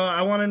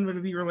 I wanted him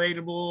to be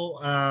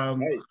relatable.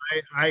 Right.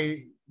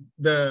 I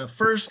the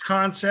first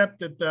concept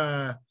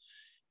that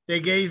they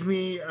gave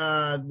me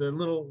the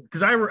little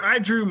because I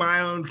drew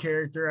my own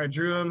character. I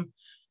drew him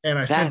and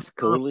I sent That's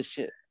cool as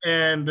shit.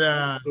 and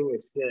Cool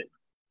as shit.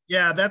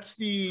 yeah, that's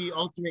the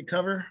alternate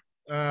cover.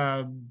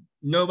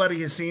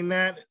 Nobody has seen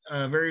that.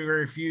 Very,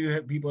 very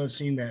few people have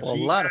seen that. Well, a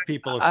So lot of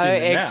people have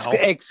seen it now.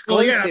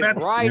 Exclusive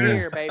that's- right yeah.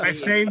 here, baby. I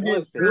saved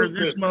it for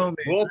this moment.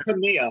 World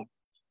premiere.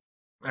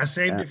 I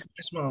saved it for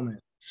this moment.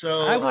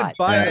 So I would God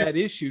buy damn. that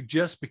issue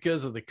just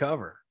because of the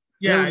cover.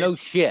 yeah, No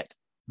shit.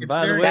 it's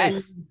By the very way,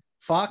 cool.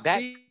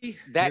 Foxy,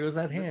 that- here goes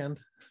that hand.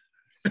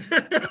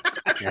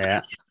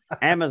 Yeah.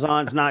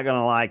 Amazon's not going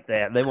to like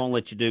that. They won't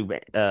let you do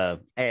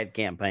ad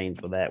campaigns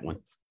for that one.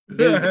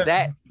 Dude,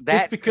 that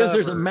It's because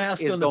there's a cover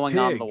mask is on the going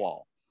on pig. the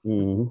wall.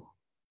 Mhm.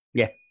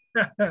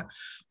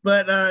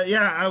 But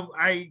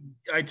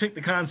I took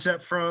the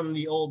concept from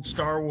the old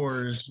Star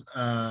Wars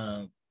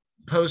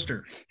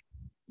poster.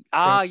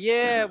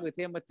 Yeah, with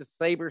him with the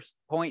sabers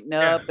pointing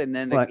up, and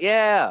then What?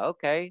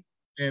 okay.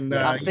 And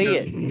I see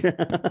it.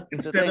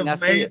 Instead thing, I of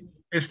see it.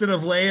 instead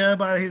of Leia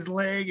by his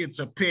leg, it's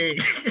a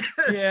pig.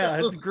 Yeah,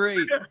 So- it's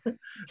great.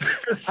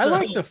 I so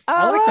like the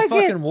I like the it.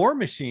 fucking war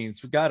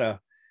machines. We got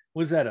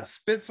was that a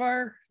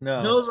Spitfire?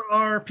 No, those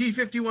are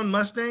P-51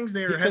 Mustangs.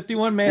 They are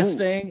P-51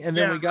 Mustang, and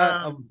then Yeah, we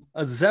got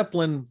a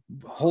Zeppelin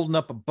holding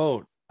up a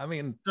boat. I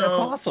mean, that's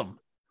So- awesome.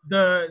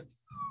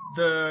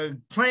 the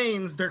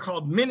planes. They're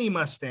called mini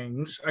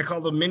Mustangs. I call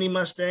them mini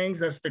Mustangs.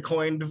 That's the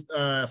coined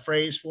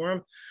phrase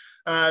for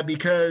them.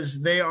 Because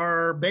they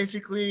are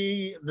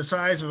basically the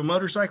size of a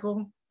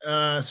motorcycle.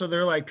 So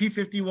they're like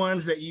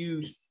P-51s that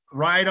you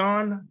ride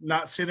on,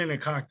 not sit in a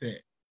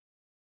cockpit.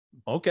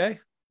 Okay.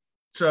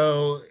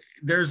 So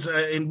there's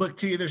in book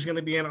 2, there's going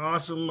to be an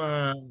awesome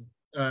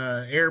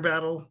air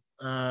battle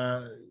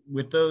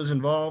with those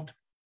involved.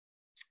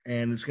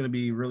 And it's going to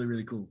be really,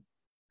 really cool.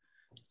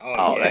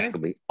 Oh, yeah. that's gonna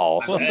be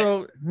awesome. Well,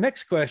 so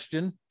next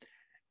question.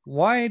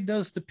 Why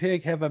does the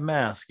pig have a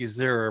mask? Is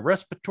there a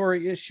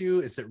respiratory issue?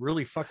 Is it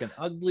really fucking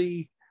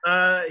ugly?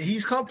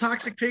 He's called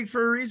Toxic Pig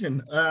for a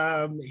reason.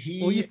 Well,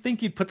 you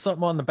think you'd put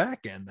something on the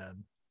back end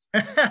then.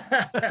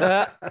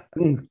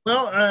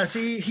 Well,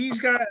 see, he's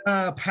got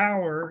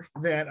power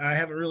that I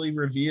haven't really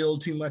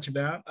revealed too much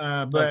about.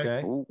 But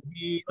Okay. Ooh.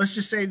 let's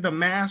just say the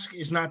mask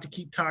is not to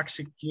keep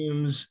toxic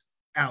fumes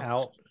out.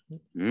 Out.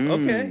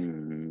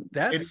 Mm.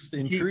 That's It's to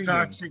keep intriguing.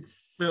 toxic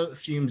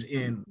fumes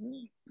in.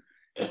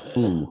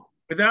 Ooh.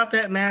 Without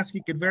that mask,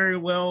 he could very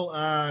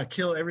well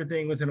kill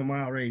everything within a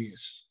mile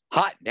radius.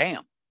 Hot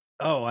damn.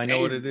 Oh, I know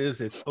what it is.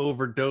 It's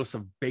overdose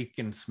of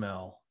bacon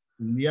smell.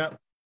 Yep.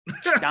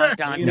 Dun,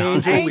 dun, An dun.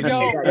 angel will be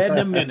Angel. dead in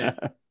a minute.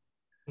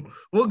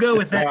 We'll go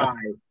with that.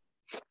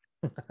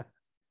 Right.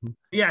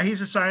 Yeah,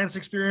 he's a science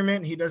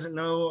experiment. He doesn't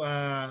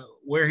know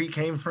where he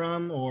came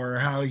from or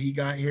how he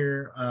got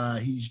here.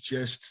 He's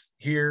just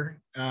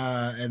here.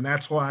 And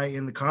that's why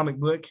in the comic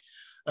book,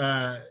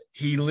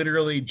 he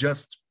literally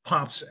just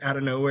pops out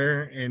of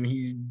nowhere and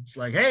he's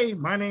like, hey,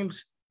 my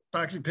name's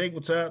Toxic Pig.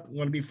 What's up?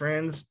 Want to be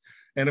friends?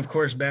 And of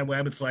course, Bad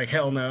Wabbit's like,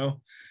 hell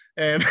no.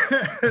 And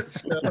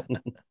so,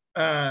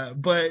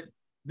 but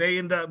they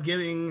end up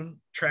getting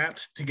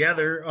trapped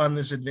together on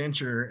this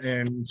adventure,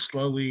 and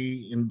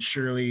slowly and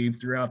surely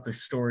throughout the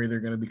story, they're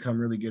going to become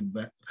really good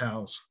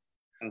pals.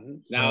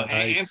 Now,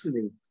 Nice.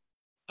 Anthony,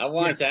 I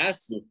wanted to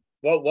ask you,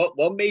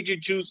 what made you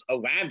choose a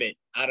rabbit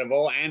out of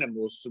all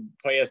animals to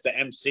play as the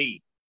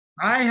MC?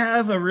 I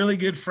have a really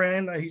good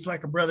friend. He's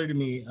like a brother to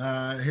me.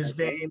 His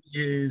Okay. name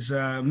is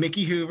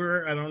Mickey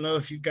Hoover. I don't know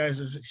if you guys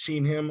have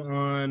seen him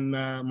on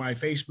my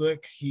Facebook.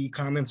 He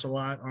comments a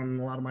lot on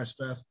a lot of my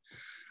stuff.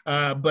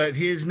 But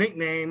his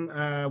nickname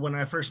when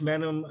I first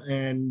met him,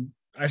 and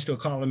I still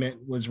call him it,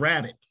 was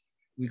Rabbit.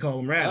 We call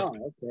him Rabbit.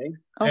 Oh, okay.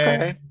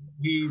 Okay. And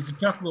he's a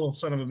tough little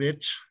son of a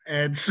bitch.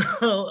 And so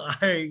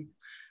I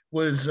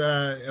was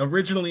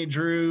originally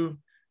drew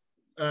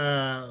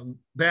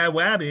Bad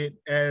Wabbit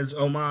as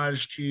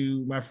homage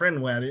to my friend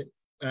Wabbit,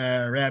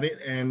 Rabbit,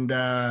 and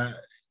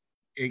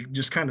it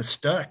just kind of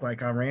stuck.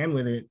 Like I ran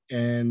with it,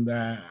 and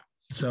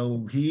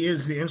so he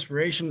is the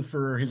inspiration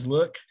for his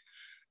look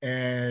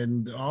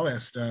and all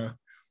that stuff.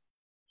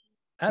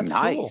 That's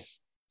nice. cool.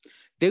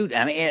 Dude,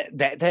 I mean,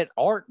 that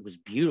art was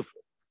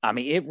beautiful. I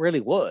mean, it really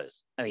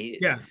was. I mean,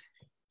 Yeah.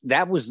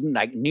 that was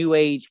like new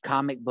age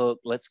comic book.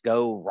 Let's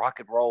go rock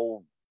and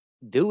roll,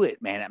 do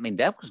it, man. I mean,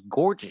 that was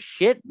gorgeous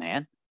shit,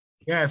 man.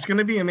 Yeah, it's going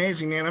to be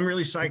amazing, man. I'm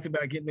really psyched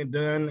about getting it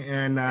done,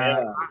 and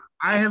I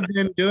have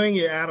been doing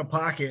it out of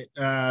pocket.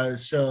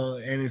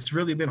 And it's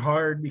really been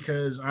hard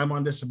because I'm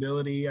on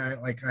disability. I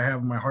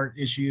have my heart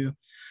issue,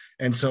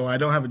 and so I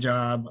don't have a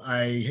job.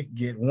 I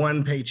get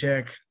one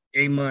paycheck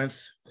a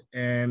month,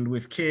 and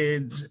with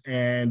kids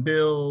and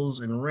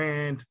bills and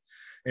rent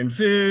and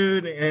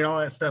food and all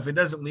that stuff, it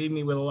doesn't leave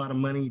me with a lot of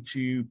money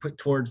to put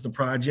towards the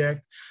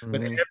project.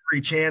 But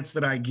every chance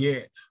that I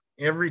get,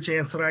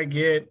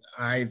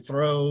 I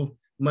throw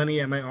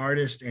money at my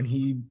artist, and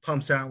he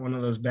pumps out one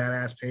of those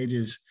badass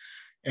pages.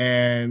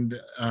 And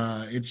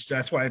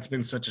that's why it's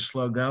been such a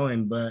slow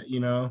going. But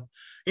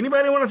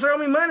anybody want to throw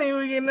me money,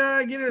 we can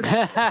get it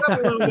up a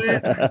little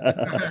bit.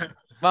 Come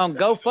on,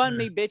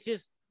 GoFundMe,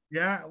 bitches.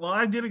 Yeah, well,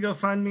 I did a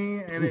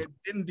GoFundMe and it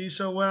didn't do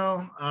so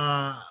well.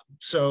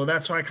 So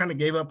that's why I kind of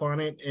gave up on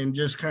it and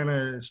just kind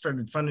of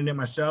started funding it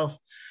myself.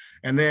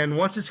 And then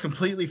once it's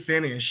completely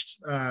finished,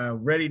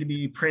 ready to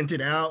be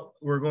printed out,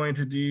 we're going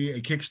to do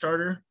a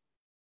Kickstarter.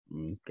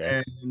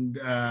 Okay. And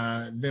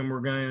then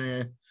we're going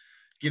to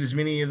get as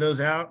many of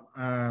those out.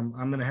 I'm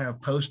going to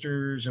have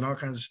posters and all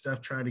kinds of stuff,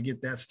 try to get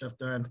that stuff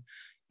done.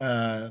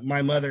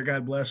 My mother,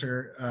 God bless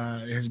her,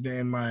 has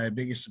been my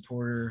biggest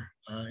supporter.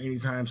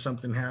 Anytime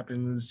something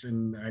happens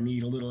and I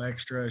need a little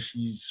extra,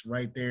 she's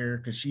right there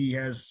because she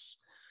has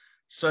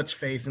such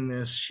faith in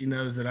this. She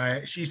knows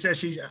that she says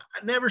she's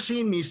never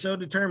seen me so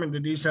determined to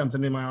do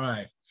something in my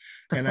life.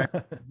 And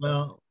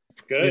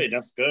that's good.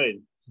 That's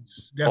good.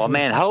 Well,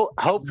 man,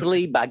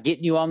 hopefully by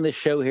getting you on this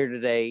show here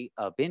today,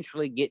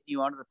 eventually getting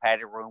you onto the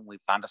patio room, we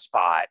find a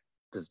spot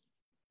because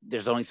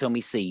there's only so many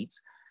seats.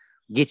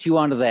 Get you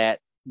onto that.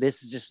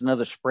 This is just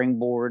another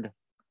springboard,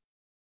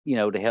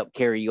 to help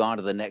carry you on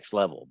to the next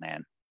level,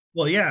 man.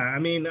 Well, yeah. I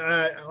mean,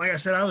 like I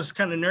said, I was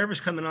kind of nervous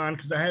coming on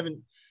because I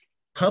haven't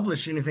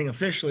published anything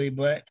officially,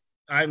 but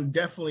I'm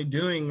definitely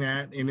doing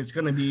that and it's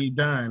going to be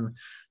done.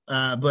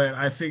 But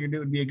I figured it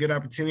would be a good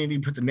opportunity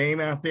to put the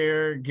name out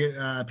there, get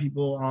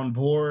people on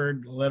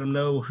board, let them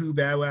know who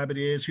Bad Wabbit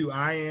is, who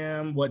I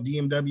am, what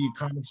DMW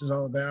Comics is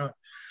all about.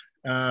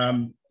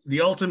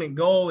 The ultimate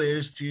goal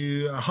is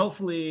to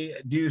hopefully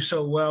do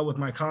so well with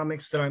my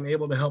comics that I'm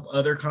able to help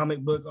other comic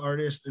book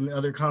artists and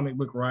other comic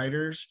book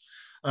writers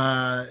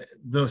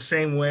the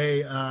same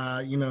way,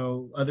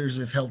 others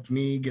have helped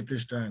me get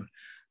this done.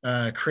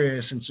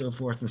 Chris and so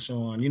forth and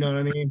so on. You know what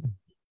I mean?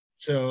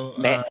 So,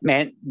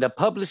 man, the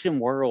publishing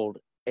world,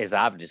 as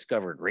I've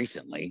discovered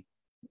recently,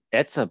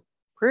 that's a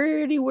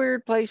pretty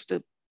weird place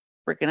to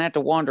freaking have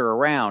to wander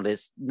around.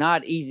 It's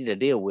not easy to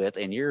deal with,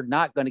 and you're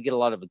not going to get a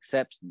lot of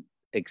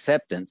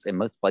acceptance in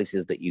most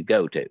places that you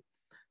go to.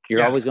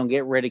 You're always going to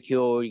get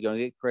ridicule. You're going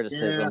to get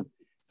criticism.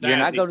 You're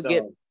not going to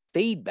get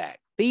feedback.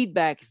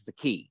 Feedback is the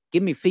key.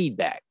 Give me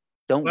feedback.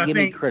 Don't give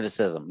me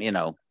criticism,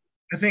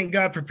 I think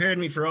God prepared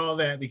me for all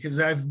that because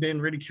I've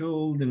been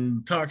ridiculed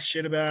and talked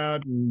shit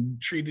about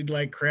and treated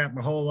like crap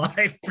my whole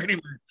life, pretty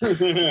much.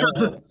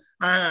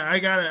 I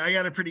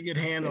got a pretty good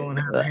handle on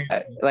how to handle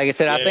it. Like I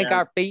said, I think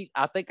our feet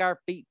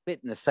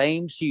fit in the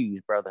same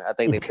shoes, brother. I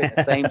think they fit in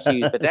the same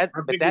shoes. But that's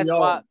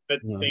why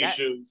fit the same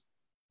shoes.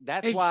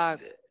 That's why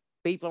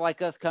people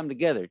like us come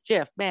together.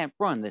 Jeff, man,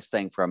 run this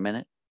thing for a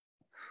minute.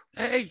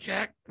 Hey,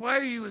 Jack, why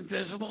are you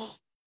invisible?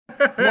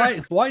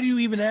 Why do you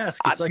even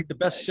ask? It's like the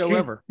best show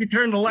ever. You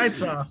turned the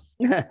lights off.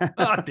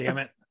 Oh, damn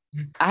it.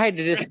 I had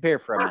to disappear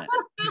for a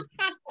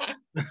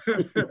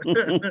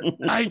minute.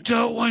 I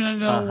don't want to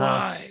know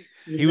why.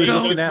 He was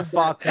looking at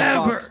Fox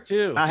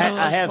too. I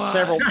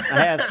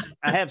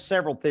have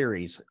several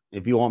theories.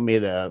 If you want me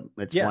to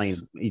explain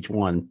each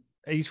one.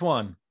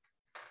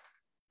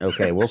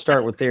 Okay, we'll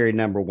start with theory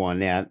number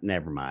one. Yeah,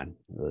 never mind.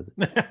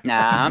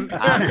 I'm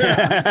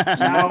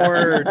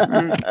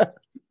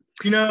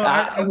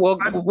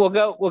we'll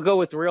go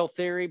with real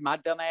theory. My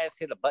dumb ass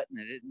hit a button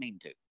and didn't mean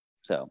to.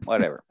 So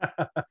whatever.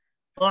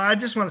 Well, I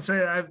just want to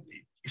say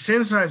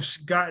since I've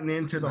gotten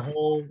into the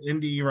whole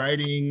indie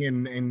writing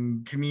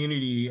and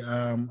community,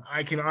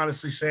 I can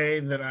honestly say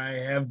that I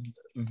have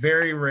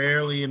very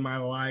rarely in my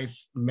life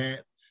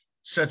met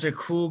such a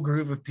cool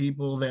group of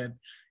people that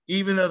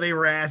even though they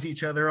razz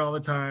each other all the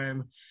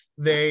time,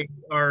 they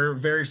are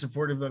very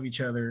supportive of each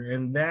other.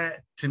 And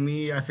that, to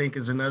me, I think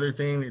is another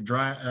thing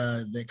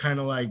that kind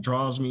of like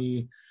draws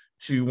me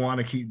to want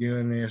to keep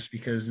doing this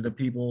because of the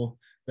people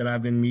that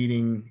I've been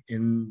meeting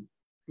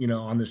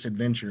on this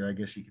adventure, I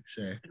guess you could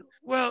say.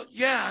 Well,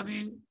 yeah, I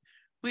mean,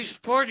 we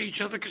support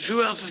each other because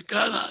who else is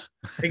gonna?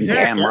 Exactly.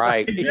 Damn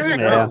right.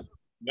 Exactly. Yeah.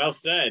 Well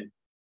said.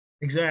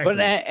 Exactly.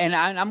 But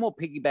I'm gonna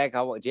piggyback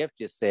on what Jeff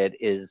just said.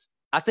 Is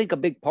I think a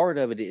big part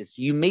of it is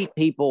you meet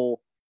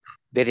people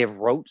that have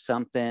wrote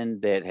something,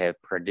 that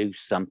have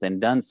produced something,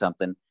 done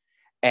something,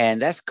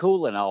 and that's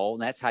cool and all,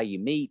 and that's how you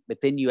meet.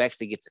 But then you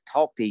actually get to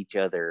talk to each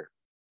other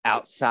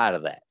outside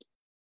of that,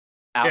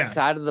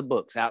 outside of the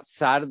books,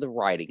 outside of the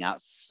writing,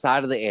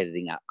 outside of the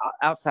editing,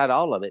 outside of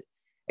all of it,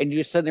 and you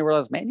just suddenly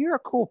realize, man, you're a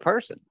cool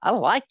person. I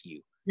like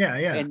you. Yeah.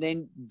 And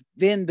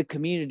then the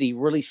community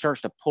really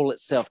starts to pull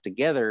itself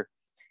together,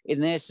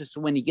 And then it's just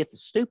when you get the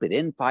stupid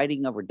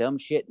infighting over dumb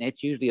shit, and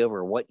it's usually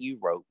over what you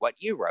wrote.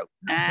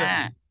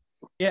 Yeah,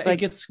 It's it like,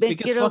 gets get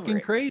fucking over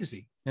it.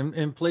 crazy.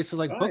 And places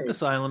like Book Right.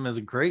 Asylum is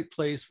a great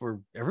place where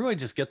everybody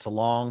just gets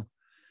along.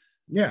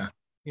 Yeah.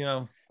 You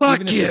know,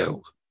 Fuck even if it's-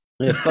 you.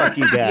 Yeah, fuck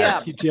you guys. Yeah.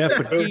 Fuck you, Jeff,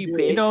 but You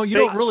bitch. you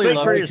don't really Speak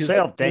love for me because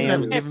yourself, you Dan.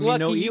 haven't That's given me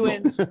no lucky you evil.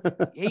 in.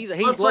 He's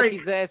Well, it's lucky like-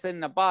 his ass in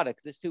Nevada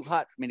because it's too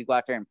hot for me to go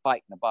out there and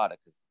fight in Nevada.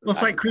 Well,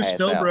 it's like Chris pass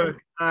out. Philbrook.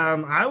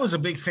 I was a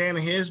big fan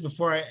of his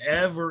before I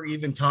ever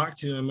even talked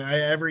to him.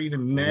 I ever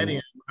even met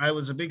him. I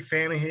was a big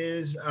fan of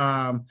his.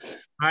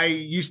 I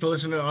used to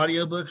listen to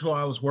audiobooks while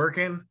I was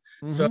working.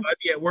 So I'd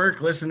be at work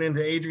listening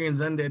to Adrian's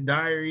Undead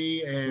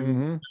Diary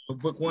and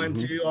book 1,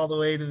 2, all the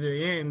way to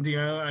the end, you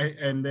know.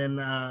 And then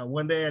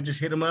one day I just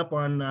hit him up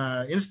on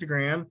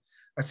Instagram.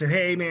 I said,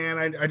 hey, man,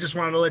 I just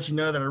wanted to let you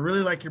know that I really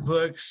like your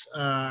books.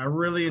 I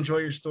really enjoy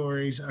your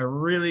stories.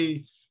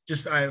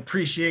 I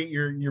appreciate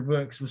your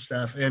books and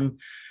stuff. And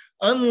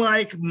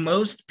unlike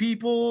most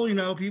people, you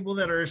know, people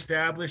that are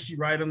established, you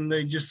write them,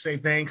 they just say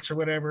thanks or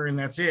whatever, and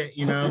that's it,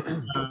 you know.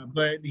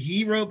 But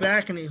he wrote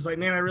back and he's like,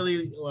 man, I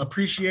really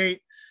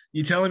appreciate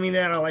you telling me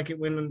that. I like it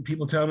when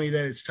people tell me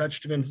that it's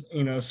touched him in,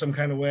 you know, some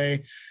kind of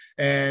way.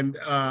 And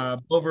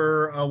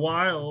over a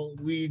while,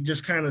 we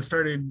just kind of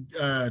started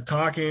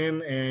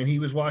talking, and he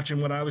was watching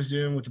what I was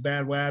doing with the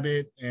Bad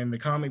Wabbit and the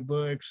comic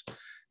books.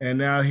 And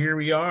now here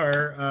we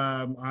are.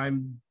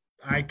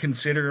 I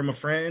consider him a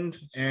friend,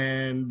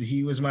 and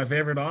he was my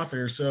favorite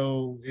author.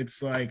 So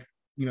it's like,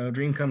 you know,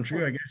 dream come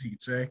true, I guess you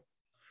could say.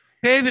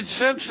 David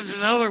Simpson's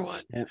another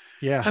one.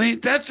 Yeah. I mean,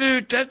 that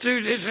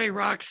dude is a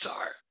rock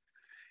star.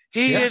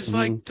 He Yeah. is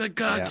like the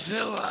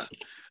Godzilla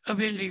of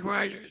indie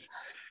writers.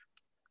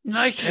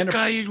 Nicest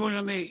guy you'd want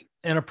to meet.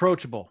 And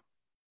approachable.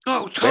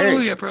 Oh,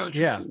 totally approachable.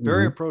 Yeah,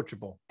 very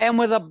approachable. And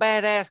with a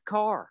badass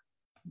car.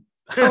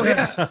 Oh,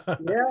 yeah.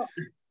 Yeah.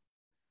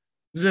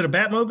 Is it a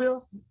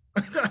Batmobile?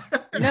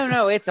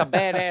 No, it's a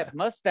badass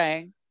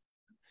Mustang.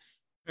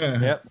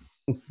 Yep.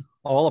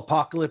 All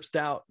apocalypsed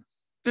out.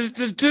 The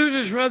dude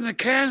has run the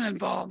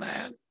cannonball,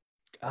 man.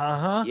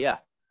 Yeah.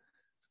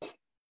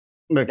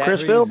 But That's Chris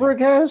crazy. Philbrook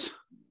has?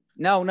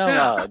 No,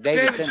 Yeah,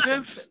 David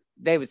Simpson.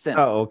 David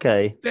Simpson. Oh,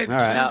 okay. David All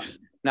right. Simpson.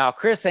 Now,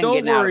 Chris ain't Don't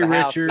getting out worry, of the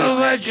house. Richard.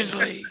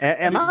 Allegedly.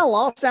 Am I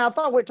lost now? I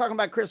thought we were talking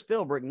about Chris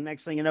Philbrook. And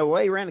next thing you know,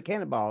 well, he ran a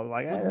cannonball.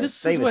 Like,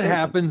 This David is what Simpson.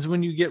 happens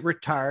when you get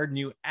retired and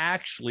you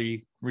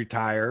actually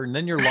retire, and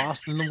then you're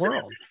lost in the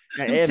world.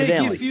 It's going to take you a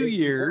Evidently. few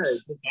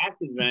years. It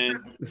happens,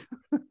 man.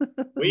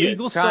 Weird.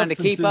 Legal Trying to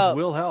keep substances up.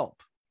 will help.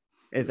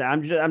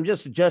 I'm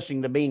just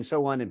adjusting to being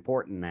so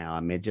unimportant now. I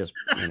mean, it just,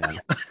 you know.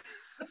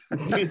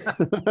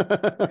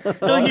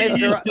 Well, Get Mr.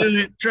 used to it,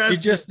 You're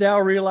trust just now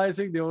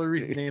realizing the only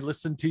reason they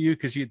listen to you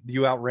because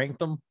you outranked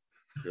them.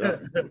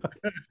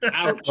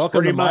 Ouch. Welcome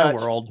Pretty to my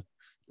much. world.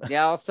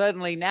 Yeah,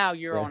 suddenly now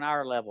you're Yeah. on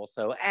our level.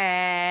 So,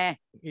 Yeah.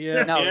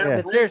 no,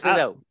 Yeah. but seriously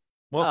though,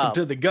 Welcome Oh.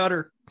 to the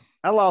gutter.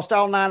 I lost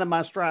all 9 of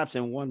my stripes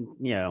in one,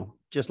 you know,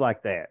 just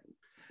like that.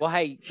 well,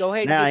 hey, go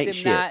ahead Now and ain't get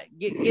shit. them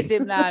 9, get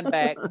them 9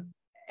 back,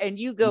 and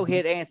you go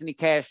hit Anthony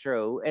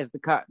Castro as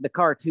the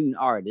cartoon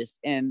artist.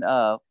 And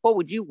what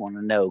would you want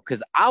to know?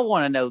 Because I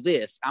want to know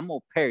this. I'm gonna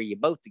pair you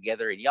both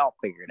together, and y'all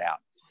figure it out.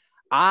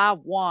 I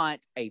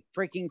want a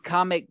freaking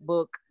comic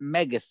book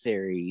mega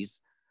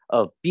series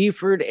of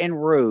Buford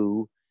and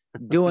Rue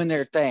doing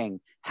their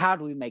thing. How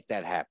do we make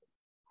that happen?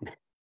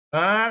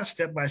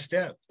 Step by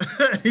step.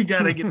 You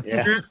got to get the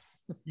Yeah. script.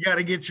 You got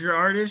to get your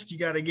artist. You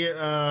got to get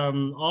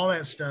all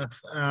that stuff.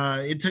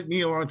 It took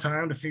me a long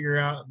time to figure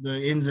out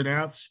the ins and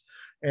outs.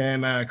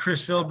 And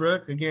Chris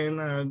Philbrook,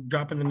 again,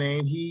 dropping the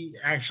name, he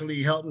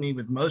actually helped me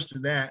with most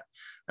of that,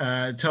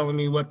 telling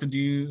me what to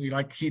do.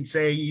 Like he'd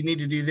say, you need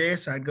to do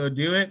this. I'd go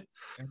do it.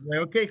 I'd be like,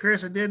 okay,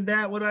 Chris, I did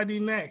that. What do I do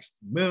next?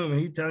 Boom.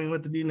 And he'd tell me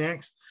what to do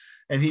next.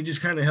 And he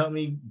just kind of helped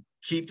me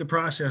keep the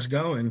process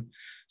going.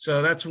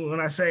 So that's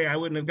when I say I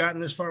wouldn't have gotten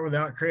this far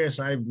without Chris.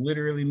 I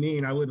literally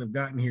mean I wouldn't have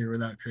gotten here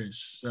without Chris.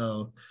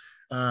 So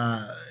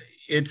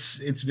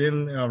it's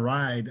been a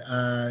ride.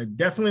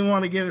 Definitely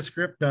want to get a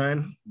script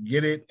done,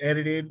 get it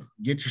edited,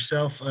 get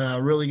yourself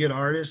a really good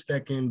artist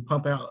that can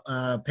pump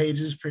out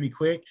pages pretty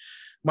quick.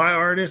 My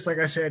artist, like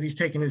I said, he's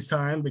taking his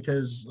time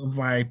because of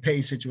my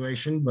pay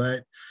situation.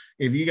 But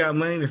if you got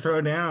money to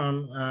throw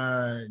down,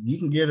 you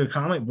can get a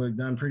comic book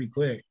done pretty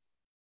quick.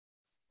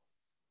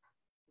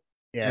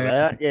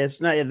 Yeah, it's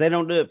not. They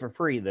don't do it for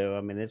free though.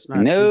 I mean, it's not.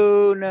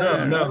 No.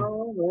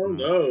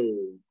 No.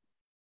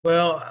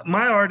 Well,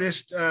 my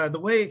artist, the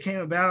way it came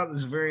about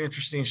is a very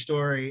interesting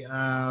story.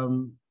 I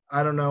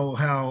don't know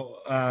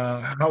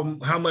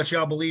how much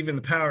y'all believe in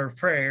the power of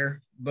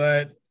prayer,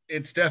 but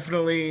it's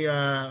definitely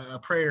a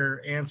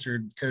prayer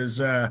answered because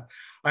I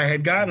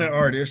had gotten an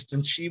artist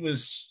and she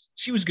was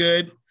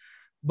good,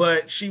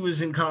 but she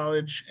was in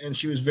college and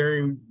she was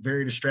very,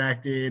 very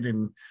distracted,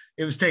 and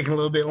it was taking a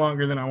little bit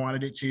longer than I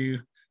wanted it to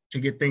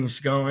get things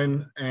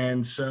going.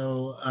 And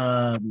so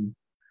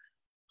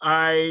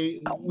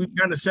we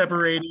kind of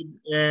separated,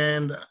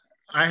 and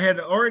I had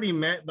already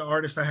met the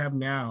artist I have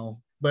now,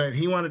 but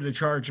he wanted to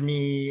charge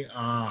me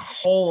a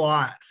whole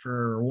lot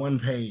for one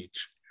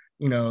page.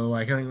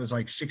 like I think it was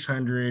like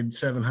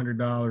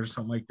 $600-700,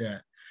 something like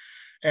that.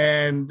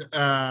 And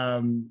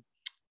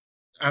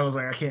I was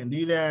like, I can't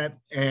do that.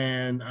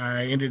 And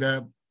I ended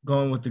up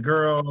going with the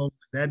girl.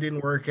 That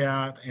didn't work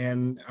out.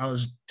 And I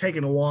was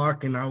taking a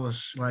walk and I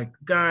was like,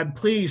 God,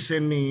 please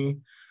send me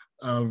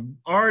an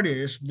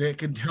artist that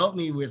could help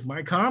me with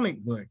my comic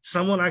book,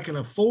 someone I can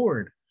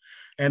afford.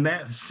 And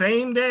that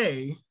same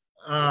day,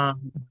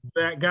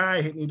 that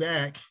guy hit me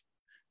back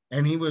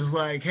and he was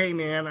like, hey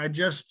man, I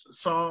just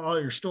saw all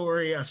your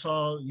story. I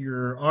saw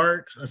your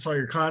art. I saw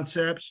your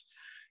concepts.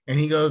 And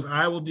he goes,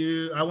 I want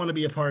to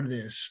be a part of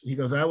this. He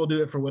goes, I will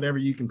do it for whatever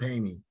you can pay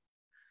me.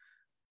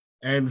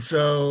 And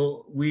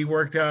so we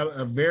worked out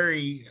a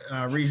very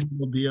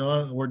reasonable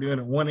deal. We're doing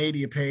it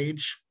 $180 a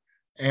page.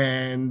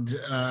 And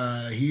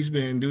he's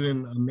been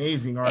doing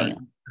amazing art,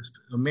 just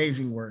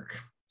amazing work.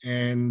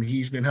 And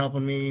he's been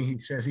helping me. He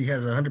says he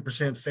has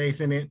 100%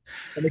 faith in it.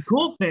 And the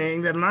cool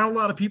thing that not a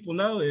lot of people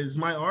know is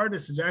my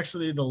artist is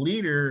actually the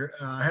leader,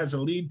 has a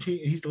lead team.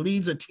 He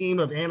leads a team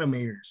of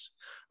animators.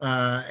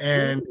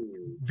 And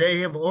they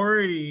have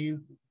already,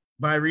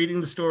 by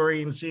reading the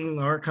story and seeing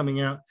the art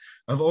coming out,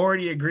 have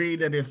already agreed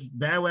that if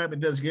Bad Wabbit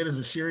does good as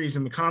a series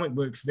in the comic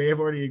books, they have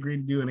already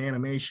agreed to do an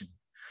animation.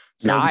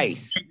 So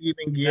nice. We might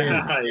even get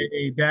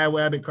a Bad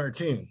Wabbit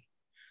cartoon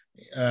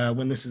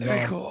when this is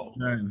Very all cool.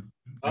 done.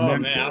 Oh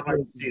man, I'd like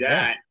to see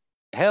that.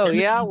 Hell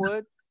yeah, I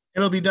would.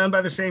 It'll be done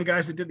by the same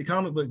guys that did the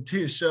comic book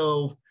too,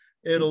 so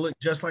it'll look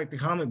just like the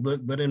comic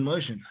book but in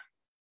motion.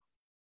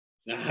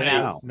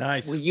 Nice.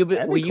 Nice. Will you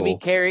be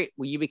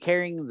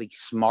carrying the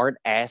smart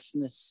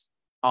assness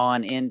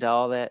on into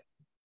all that?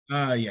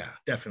 Yeah,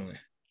 definitely.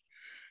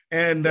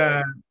 And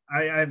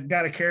I've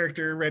got a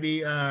character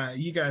ready.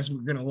 You guys are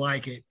gonna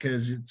like it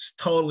because it's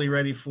totally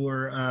ready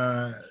for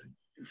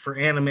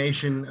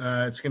animation.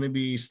 It's gonna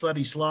be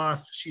Slutty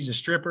Sloth. She's a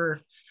stripper.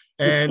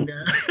 And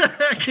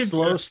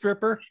slow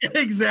stripper.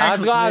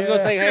 Exactly. I was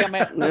gonna say, hey,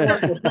 man,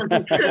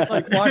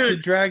 like watching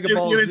Dragon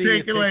Ball Z.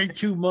 It takes like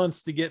 2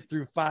 months to get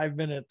through 5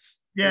 minutes.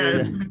 Yeah,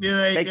 it's gonna be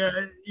like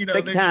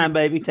take your time,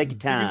 baby. Take your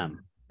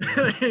time.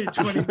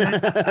 20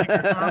 minutes.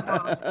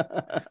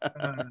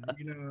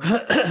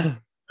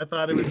 I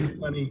thought it was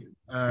funny.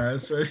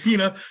 So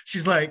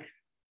she's like,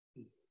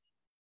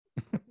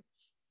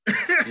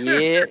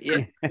 yeah.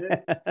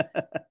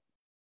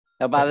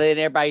 Now, by then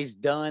everybody's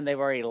done. They've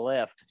already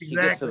left. She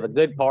gets to the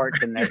good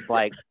parts, and it's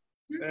like,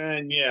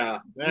 and yeah,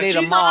 need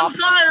a mop. On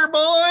fire,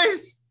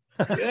 boys.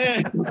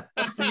 Yeah.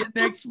 See you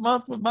next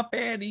month with my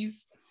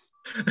panties.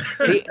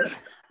 Can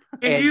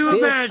you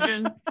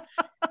imagine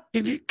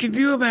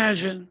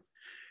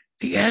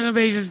the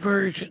animated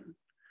version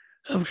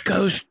of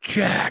Ghost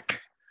Jack?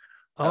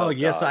 Oh,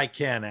 yes, God. I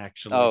can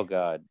actually. Oh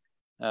God.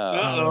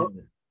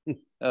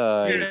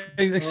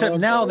 Except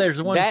now there's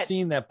one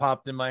scene that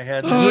popped in my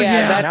head. Oh,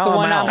 yeah, that's now the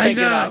one I'm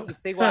thinking know. about. You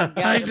see why I'm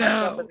gouging I know.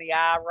 myself in the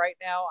eye right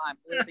now? I'm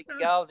literally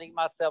gouging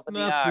myself in the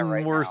eye Nothing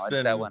right worse now. It's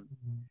than that one.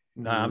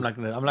 No, I'm not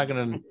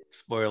gonna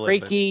spoil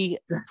it.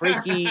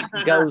 Freaky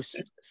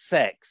ghost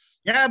sex.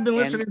 Yeah, I've been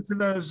listening to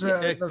those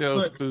books.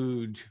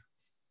 Spooge.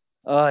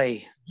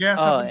 Oy.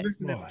 Yeah, I've been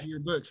listening to your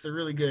books. They're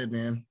really good,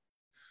 man.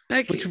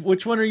 Thank you.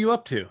 Which one are you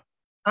up to?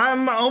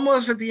 I'm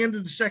almost at the end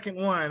of the second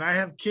one. I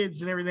have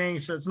kids and everything,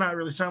 so it's not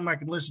really something I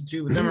can listen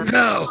to with them.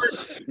 No.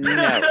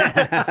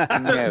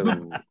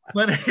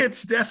 But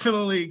it's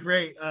definitely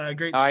great.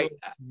 Great All story. right.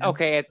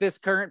 Okay, at this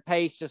current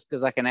pace, just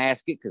because I can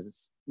ask it,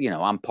 because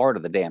I'm part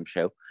of the damn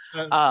show.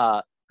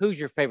 Who's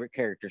your favorite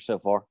character so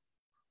far?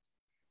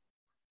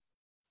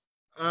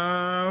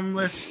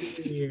 Let's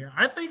see.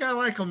 I think I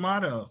like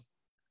Amato.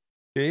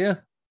 Do you?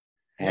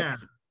 Yeah.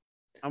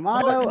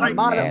 Amato.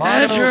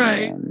 That's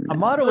right.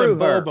 Amato and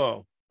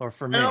Bobo are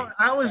for me.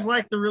 I always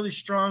like the really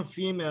strong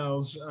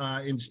females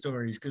in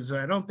stories because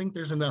I don't think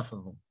there's enough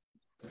of them.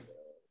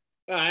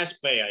 Oh, that's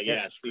fair.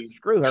 Yeah.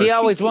 Screw her. She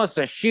always wants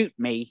to shoot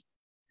me.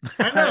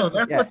 I know.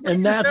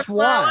 That's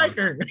why I like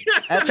her.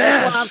 That's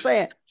what I'm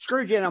saying.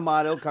 Screw Jen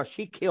Amato because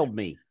she killed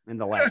me in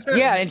the last one.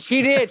 Yeah, and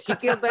she did. She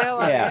killed the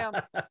hell out of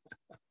him.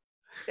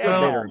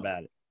 Bitter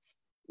about it.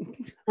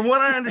 From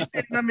what I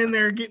understand, I'm in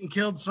there getting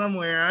killed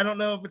somewhere. I don't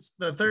know if it's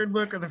the third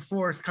book or the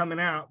fourth coming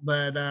out,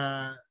 but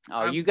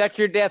you got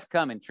your death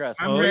coming. Trust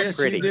me. I'm yes,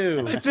 you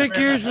do. I think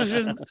yours was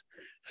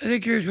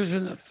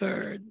in the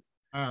third.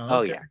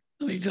 Oh yeah.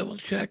 Let me double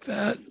check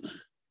that.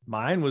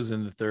 Mine was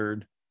in the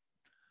third.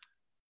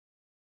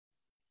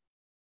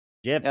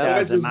 Jeff Yeah,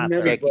 dies in my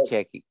third.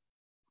 checky.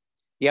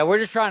 Yeah, we're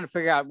just trying to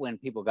figure out when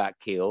people got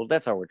killed.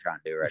 That's all we're trying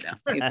to do right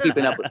now.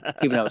 keeping up with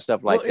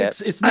stuff like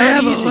that. It's I not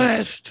have easy a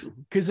list.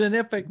 because in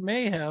Epic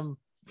Mayhem,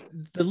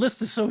 the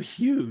list is so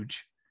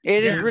huge.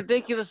 It is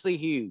ridiculously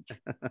huge.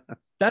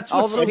 That's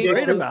All what's the so people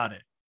great who- about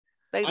it.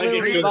 They I get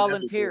literally it.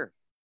 volunteer.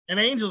 And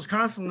Angel's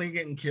constantly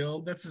getting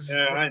killed. I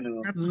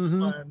know. That's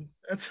Mhm. fun.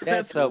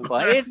 That's so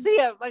fun. It's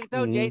like I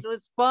told you, Mhm. Angel,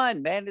 it's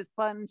fun, man. It's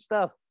fun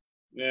stuff.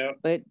 Yeah.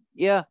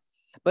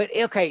 But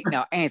okay,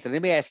 now Anthony,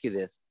 let me ask you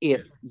this: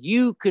 if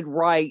you could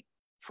write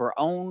for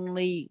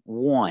only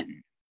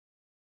one,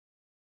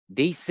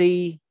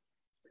 DC,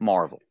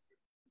 Marvel,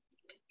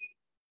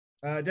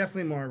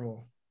 Definitely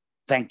Marvel.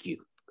 Thank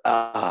you.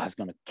 I was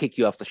going to kick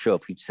you off the show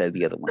if you'd say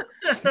the other one.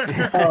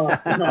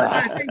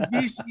 I think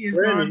DC has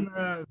Really?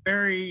 gone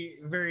very,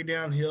 very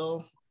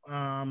downhill.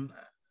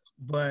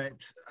 But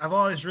I've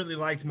always really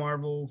liked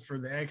Marvel for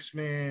the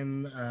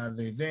X-Men,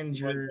 the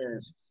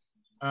Avengers,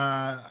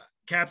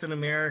 Captain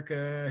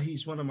America.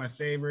 He's one of my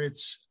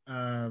favorites.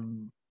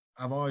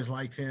 I've always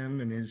liked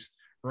him and his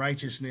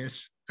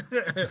righteousness.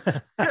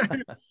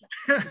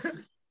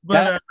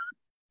 But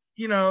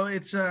you know,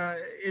 it's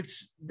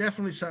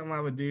definitely something I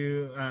would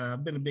do.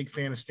 I've been a big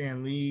fan of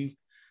Stan Lee,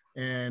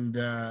 and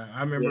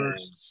I remember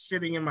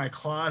sitting in my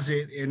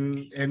closet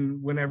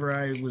and whenever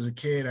I was a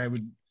kid,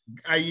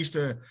 I used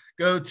to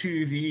go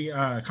to the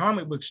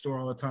comic book store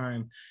all the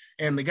time,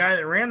 and the guy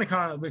that ran the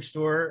comic book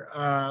store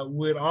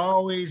would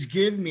always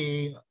give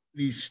me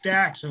these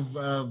stacks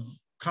of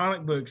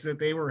comic books that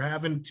they were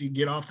having to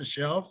get off the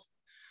shelf.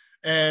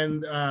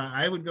 And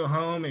I would go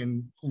home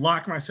and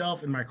lock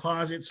myself in my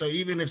closet. So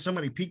even if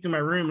somebody peeked in my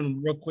room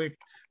and real quick,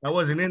 I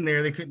wasn't in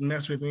there, they couldn't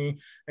mess with me.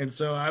 And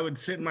so I would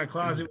sit in my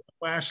closet with a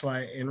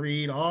flashlight and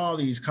read all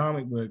these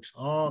comic books,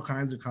 all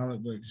kinds of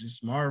comic books,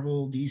 just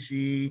Marvel,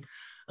 DC,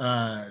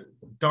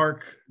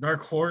 Dark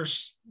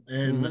Horse,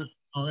 and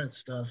all that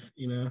stuff,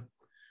 you know.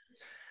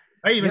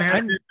 I even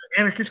had an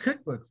anarchist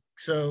cookbook.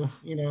 So,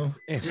 you know,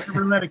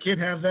 never let a kid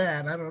have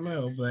that. I don't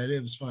know, but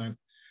it was fun.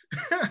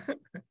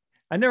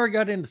 I never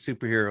got into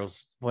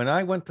superheroes. When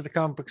I went to the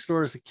comic book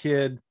store as a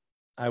kid,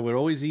 I would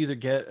always either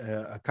get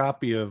a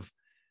copy of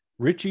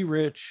Richie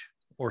Rich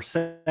or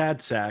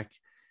Sad Sack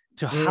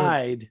to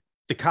hide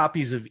the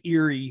copies of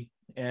Eerie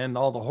and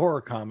all the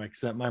horror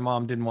comics that my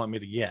mom didn't want me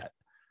to get.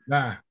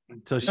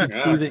 So she'd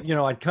see that, you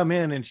know, I'd come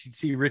in and she'd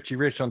see Richie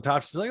Rich on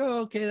top. She's like,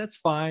 oh, okay, that's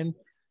fine.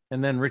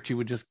 And then Richie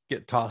would just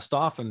get tossed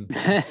off and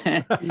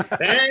that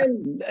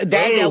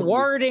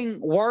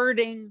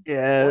wording.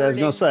 Yeah, I was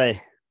gonna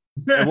say.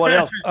 And what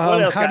else?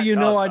 How do you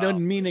know I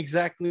didn't mean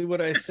exactly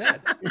what I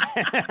said?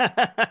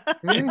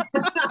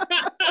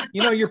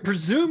 You know, you're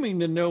presuming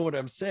to know what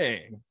I'm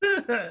saying.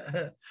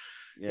 To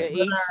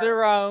each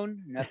their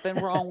own. Nothing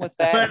wrong with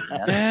that.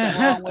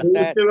 Nothing wrong with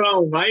that. Their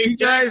own, right? You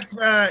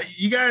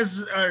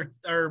guys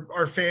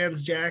are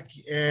fans, Jack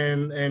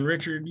and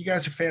Richard. You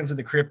guys are fans of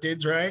the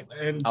cryptids, right?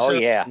 And so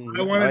I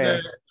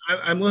wanted to.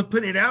 I'm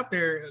putting it out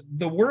there.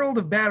 The world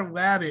of Bad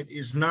Wabbit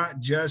is not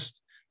just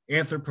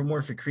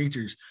anthropomorphic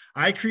creatures.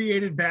 I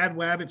created Bad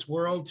Wabbit's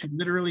world to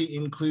literally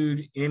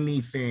include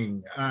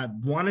anything.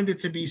 Wanted it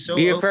to be so.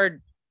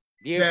 Buford.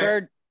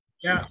 Yeah.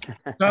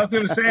 So I was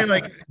going to say,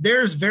 like,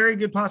 there's very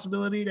good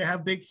possibility to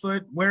have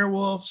Bigfoot,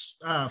 werewolves,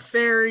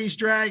 fairies,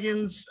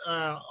 dragons,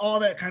 all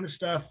that kind of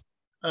stuff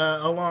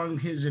along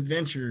his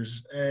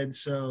adventures. And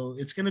so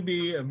it's going to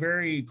be a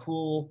very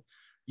cool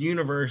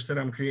universe that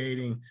I'm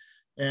creating.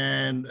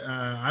 And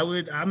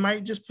I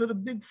might just put a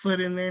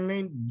Bigfoot in there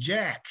named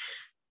Jack.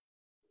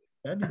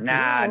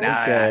 Nah.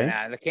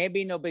 There can't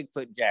be no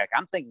Bigfoot Jack.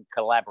 I'm thinking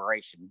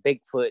collaboration.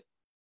 Bigfoot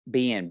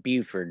being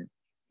Buford,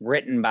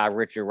 written by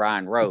Richard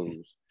Ryan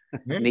Rose,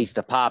 needs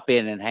to pop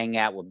in and hang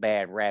out with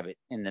Bad Rabbit.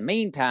 In the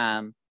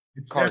meantime,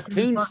 it's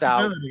cartoon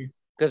style.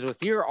 Because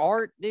with your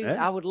art, dude,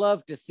 I would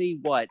love to see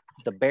what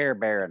the Bear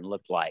Baron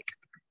looked like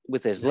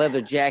with his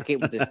leather jacket,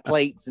 with his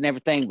plates and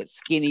everything, but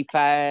skinny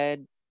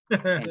pied.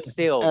 And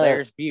still,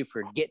 there's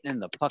Buford getting in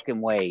the fucking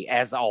way,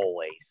 as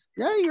always.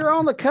 Yeah, you're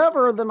on the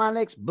cover of my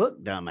next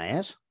book,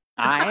 dumbass.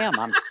 I am.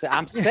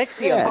 I'm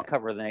sexy on the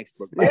cover of the next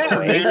book.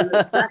 Man.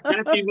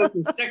 Anthony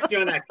looking sexy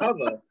on that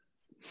cover.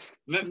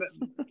 Looking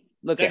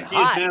Sexiest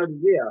hot. man of the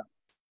year.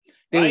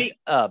 Dude,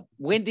 Right?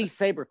 Wendy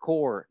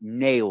Sabercore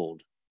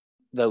nailed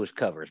those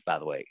covers, by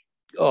the way.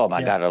 Oh,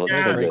 my God. I look so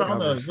I good. saw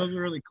those. Those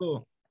are really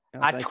cool.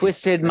 I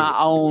twisted my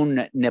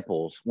own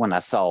nipples when I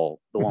saw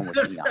the one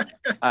with me on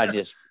it. I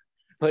just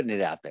putting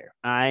it out there.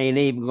 I ain't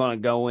even going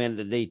to go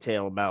into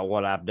detail about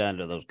what I've done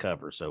to those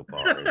covers so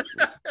far.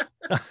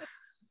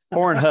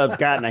 Pornhub's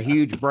gotten a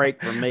huge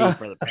break from me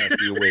for the past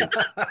few weeks.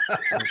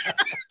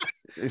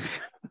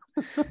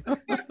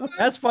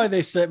 That's why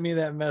they sent me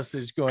that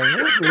message going,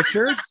 "Look,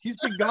 Richard, he's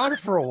been gone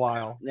for a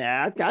while."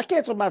 Yeah, I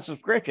canceled my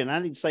subscription. I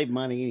need to save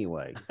money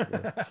anyway.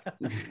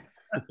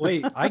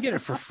 Wait, I get it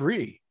for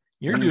free.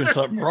 You're doing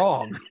something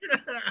wrong.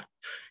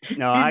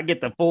 No, I get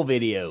the full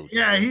videos.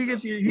 Yeah, he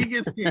gets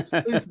the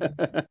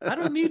exclusives. I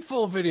don't need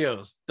full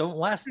videos. Don't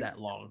last that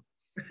long.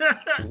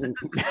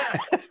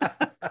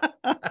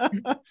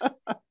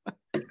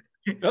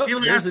 He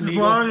lasts as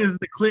long as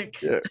the click.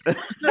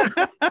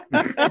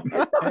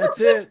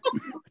 That's it.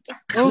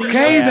 Okay,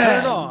 Turn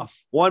then. it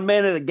off. 1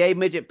 minute of gay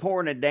midget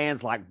porn and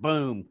Dan's like,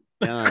 boom,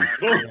 done.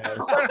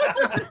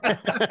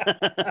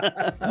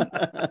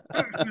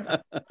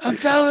 I'm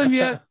telling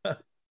you,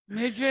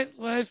 midget,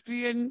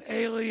 lesbian,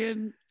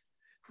 alien,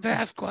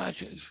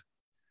 Sasquatches.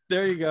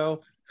 There you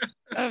go.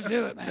 That'll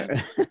do it,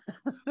 man.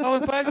 Oh,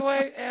 and by the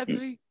way,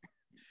 Anthony,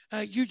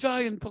 you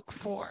die in book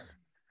 4.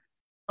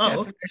 Oh, Death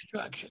okay. and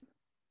Destruction.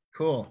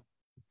 Cool.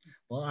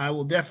 Well, I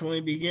will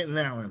definitely be getting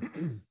that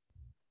one.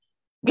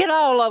 Get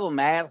all of them,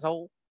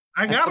 asshole.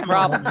 I got That's them.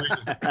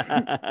 the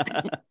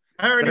problem.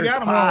 I already There's got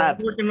them all.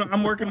 5.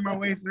 I'm working my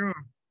way through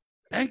them.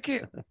 Thank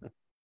you.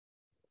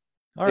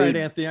 All right, Dude.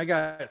 Anthony, I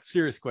got a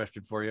serious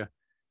question for you.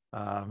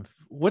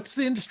 What's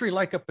the industry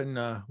like up in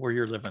where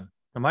you're living?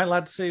 Am I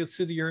allowed to say the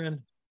city you're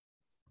in?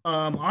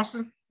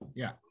 Austin?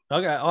 Yeah.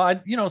 Okay.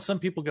 Oh, some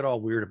people get all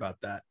weird about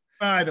that.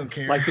 I don't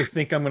care. Like they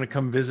think I'm going to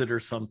come visit or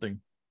something.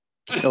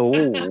 Oh,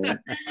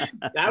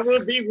 That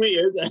would be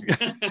weird.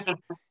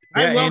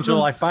 Yeah, welcome-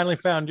 Angel, I finally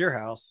found your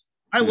house.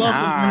 I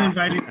welcome Nah.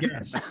 uninvited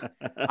guests.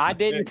 I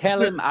didn't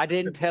tell him. I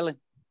didn't tell him.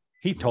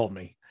 He told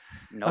me.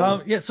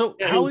 No. Yeah. So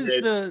Yeah, how he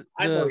is did.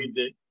 I know he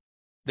the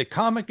did.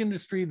 comic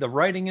industry, the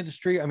writing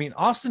industry? I mean,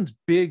 Austin's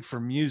big for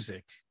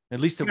music. At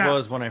least it Yeah,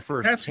 was when I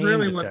first That's came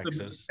really to what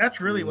Texas. that's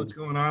really what's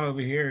going on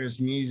over here is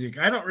music.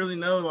 I don't really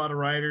know a lot of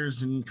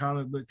writers and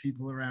comic book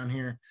people around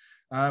here.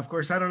 Of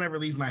course, I don't ever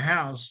leave my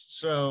house,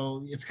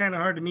 so it's kind of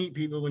hard to meet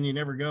people when you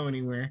never go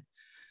anywhere.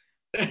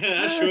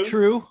 That's true.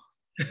 True.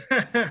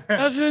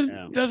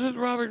 Doesn't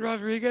Robert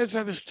Rodriguez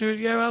have a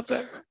studio out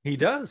there? He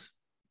does.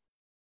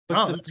 But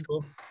Oh, the, that's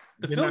cool.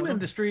 the Did not film know.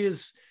 industry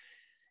is,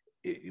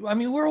 I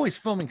mean, we're always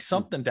filming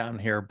something down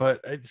here, but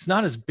it's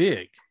not as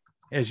big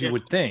as you Yeah.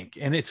 would think.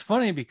 And it's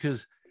funny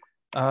because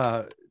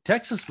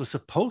Texas was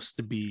supposed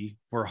to be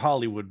where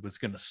Hollywood was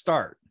going to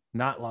start,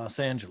 not Los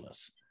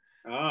Angeles.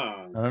 Oh.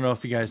 I don't know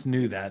if you guys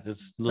knew that.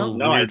 That's a little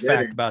No, I weird fact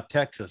didn't. about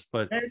Texas,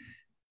 but Hey.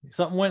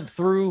 something went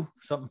through,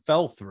 something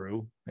fell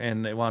through,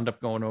 and they wound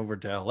up going over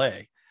to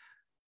LA.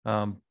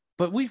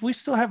 But we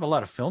still have a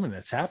lot of filming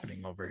that's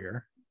happening over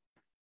here.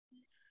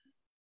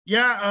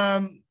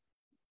 Yeah,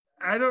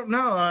 I don't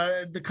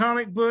know. The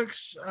comic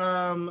books,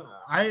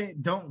 I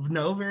don't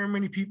know very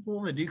many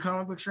people that do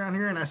comic books around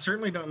here, and I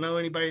certainly don't know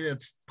anybody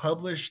that's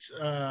published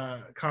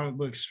comic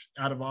books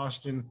out of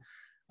Austin.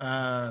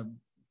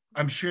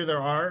 I'm sure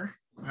there are.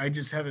 I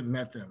just haven't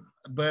met them.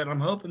 But I'm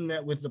hoping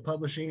that with the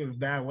publishing of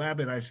Bad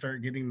Wabbit, I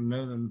start getting to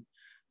know them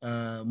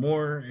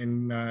more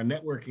and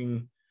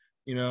networking.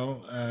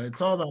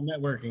 It's all about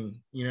networking.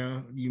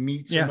 You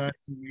meet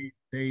somebody,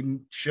 they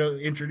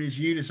introduce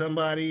you to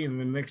somebody, and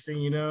the next thing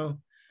you know,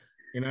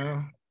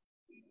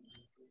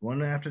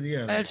 one after the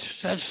other.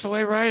 That's the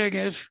way writing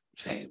is.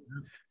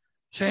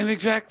 Same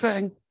exact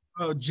thing.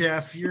 Oh,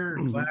 Jeff, your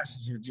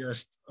glasses are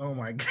just, oh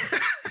my God.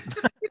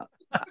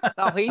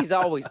 Oh, he's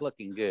always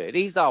looking good.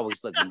 He's always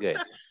looking good.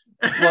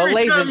 Well, Every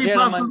ladies time and he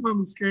pops gentlemen. up on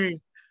the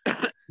screen.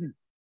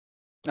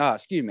 Oh,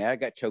 excuse me. I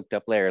got choked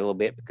up there a little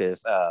bit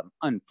because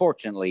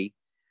unfortunately,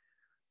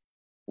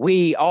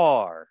 we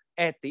are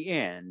at the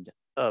end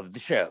of the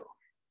show.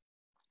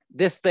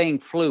 This thing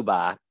flew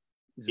by,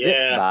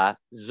 zipped by,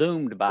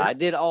 zoomed by,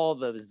 did all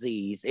the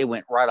Z's. It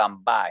went right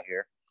on by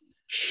here.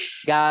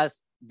 Guys,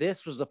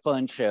 this was a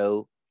fun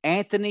show.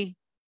 Anthony,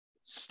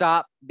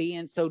 stop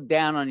being so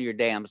down on your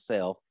damn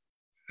self,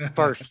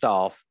 first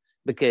off,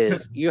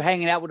 because you're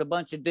hanging out with a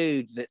bunch of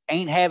dudes that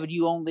ain't having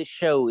you on this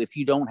show if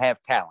you don't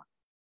have talent.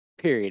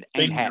 Period.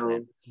 Ain't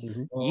happening.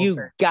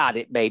 You got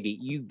it, baby.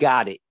 You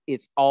got it.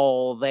 It's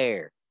all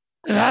there.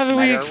 And how do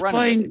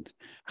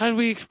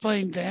we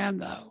explain Dan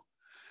though?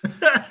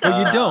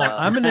 Well, you don't.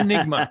 I'm an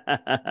enigma.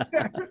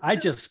 I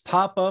just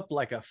pop up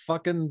like a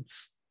fucking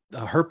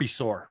herpes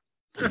sore.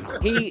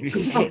 He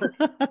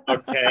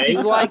Okay.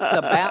 he's like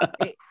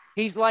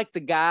the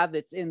guy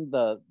that's in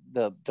the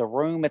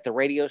room at the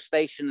radio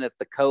station that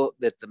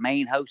the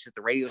main host at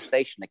the radio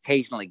station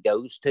occasionally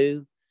goes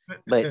to,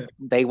 but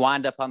they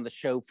wind up on the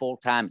show full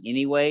time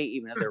anyway,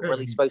 even though they're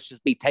really supposed to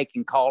be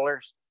taking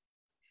callers.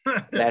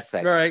 That's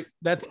that. Right.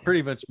 That's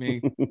pretty much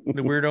me.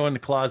 The weirdo in the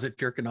closet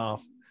jerking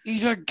off.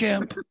 He's a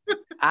gimp.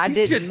 I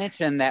didn't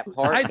mention that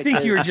part. I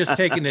think you were just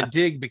taking a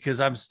dig because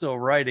I'm still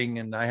writing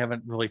and I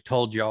haven't really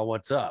told y'all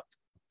what's up.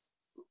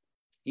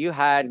 You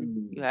hide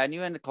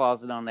you in the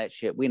closet on that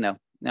shit. We know.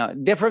 No,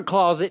 different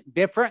closet.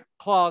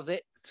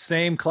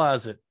 Same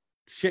closet.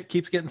 Shit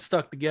keeps getting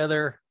stuck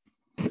together.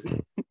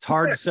 It's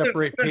hard to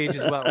separate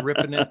pages without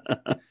ripping it.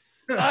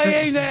 I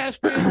ain't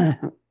asking.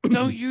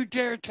 Don't you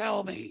dare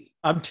tell me.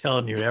 I'm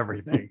telling you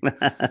everything.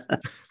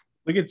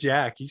 Look at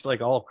Jack. He's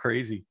like all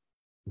crazy.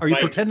 Are you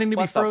Like, pretending to be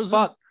What the frozen?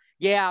 fuck?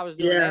 Yeah, I was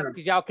doing Yeah. that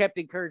because y'all kept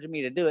encouraging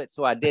me to do it,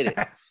 so I did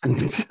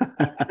it.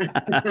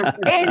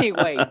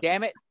 Anyway,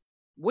 damn it.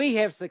 We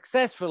have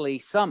successfully,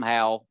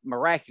 somehow,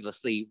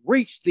 miraculously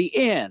reached the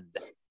end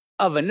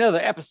of another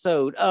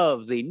episode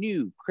of the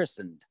new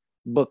christened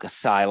Book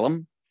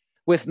Asylum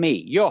with me,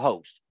 your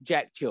host,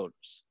 Jack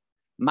Childress.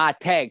 My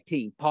tag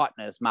team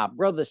partners, my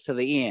brothers to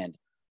the end,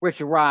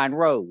 Richard Ryan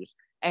Rose,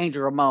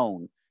 Angel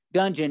Ramon,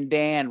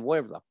 Dungeondan,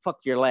 whatever the fuck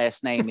your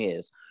last name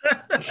is.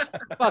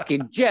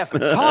 Fucking Jeff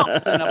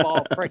Thomson of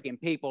all freaking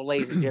people,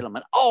 ladies and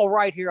gentlemen, all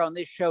right here on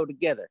this show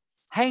together,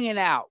 hanging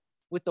out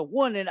with the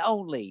one and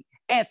only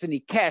Anthony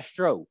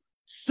Castro,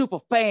 super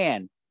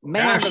fan,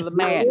 man of the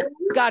man,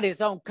 got his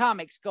own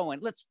comics going.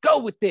 Let's go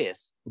with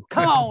this.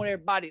 Come on,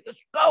 everybody.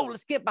 Let's go.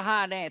 Let's get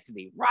behind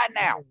Anthony right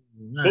now.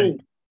 Right.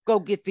 Go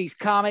get these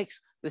comics.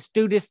 Let's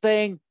do this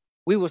thing.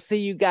 We will see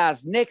you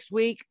guys next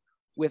week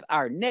with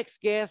our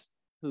next guest,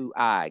 who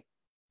I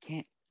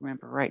can't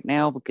remember right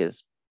now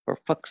because For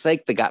fuck's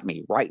sake, they got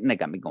me writing. They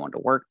got me going to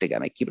work. They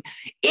got me keeping.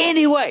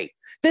 Anyway,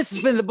 this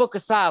has been the Book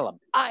Asylum.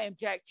 I am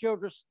Jack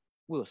Childress.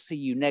 We'll see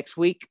you next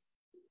week.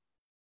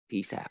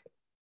 Peace out.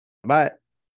 Bye.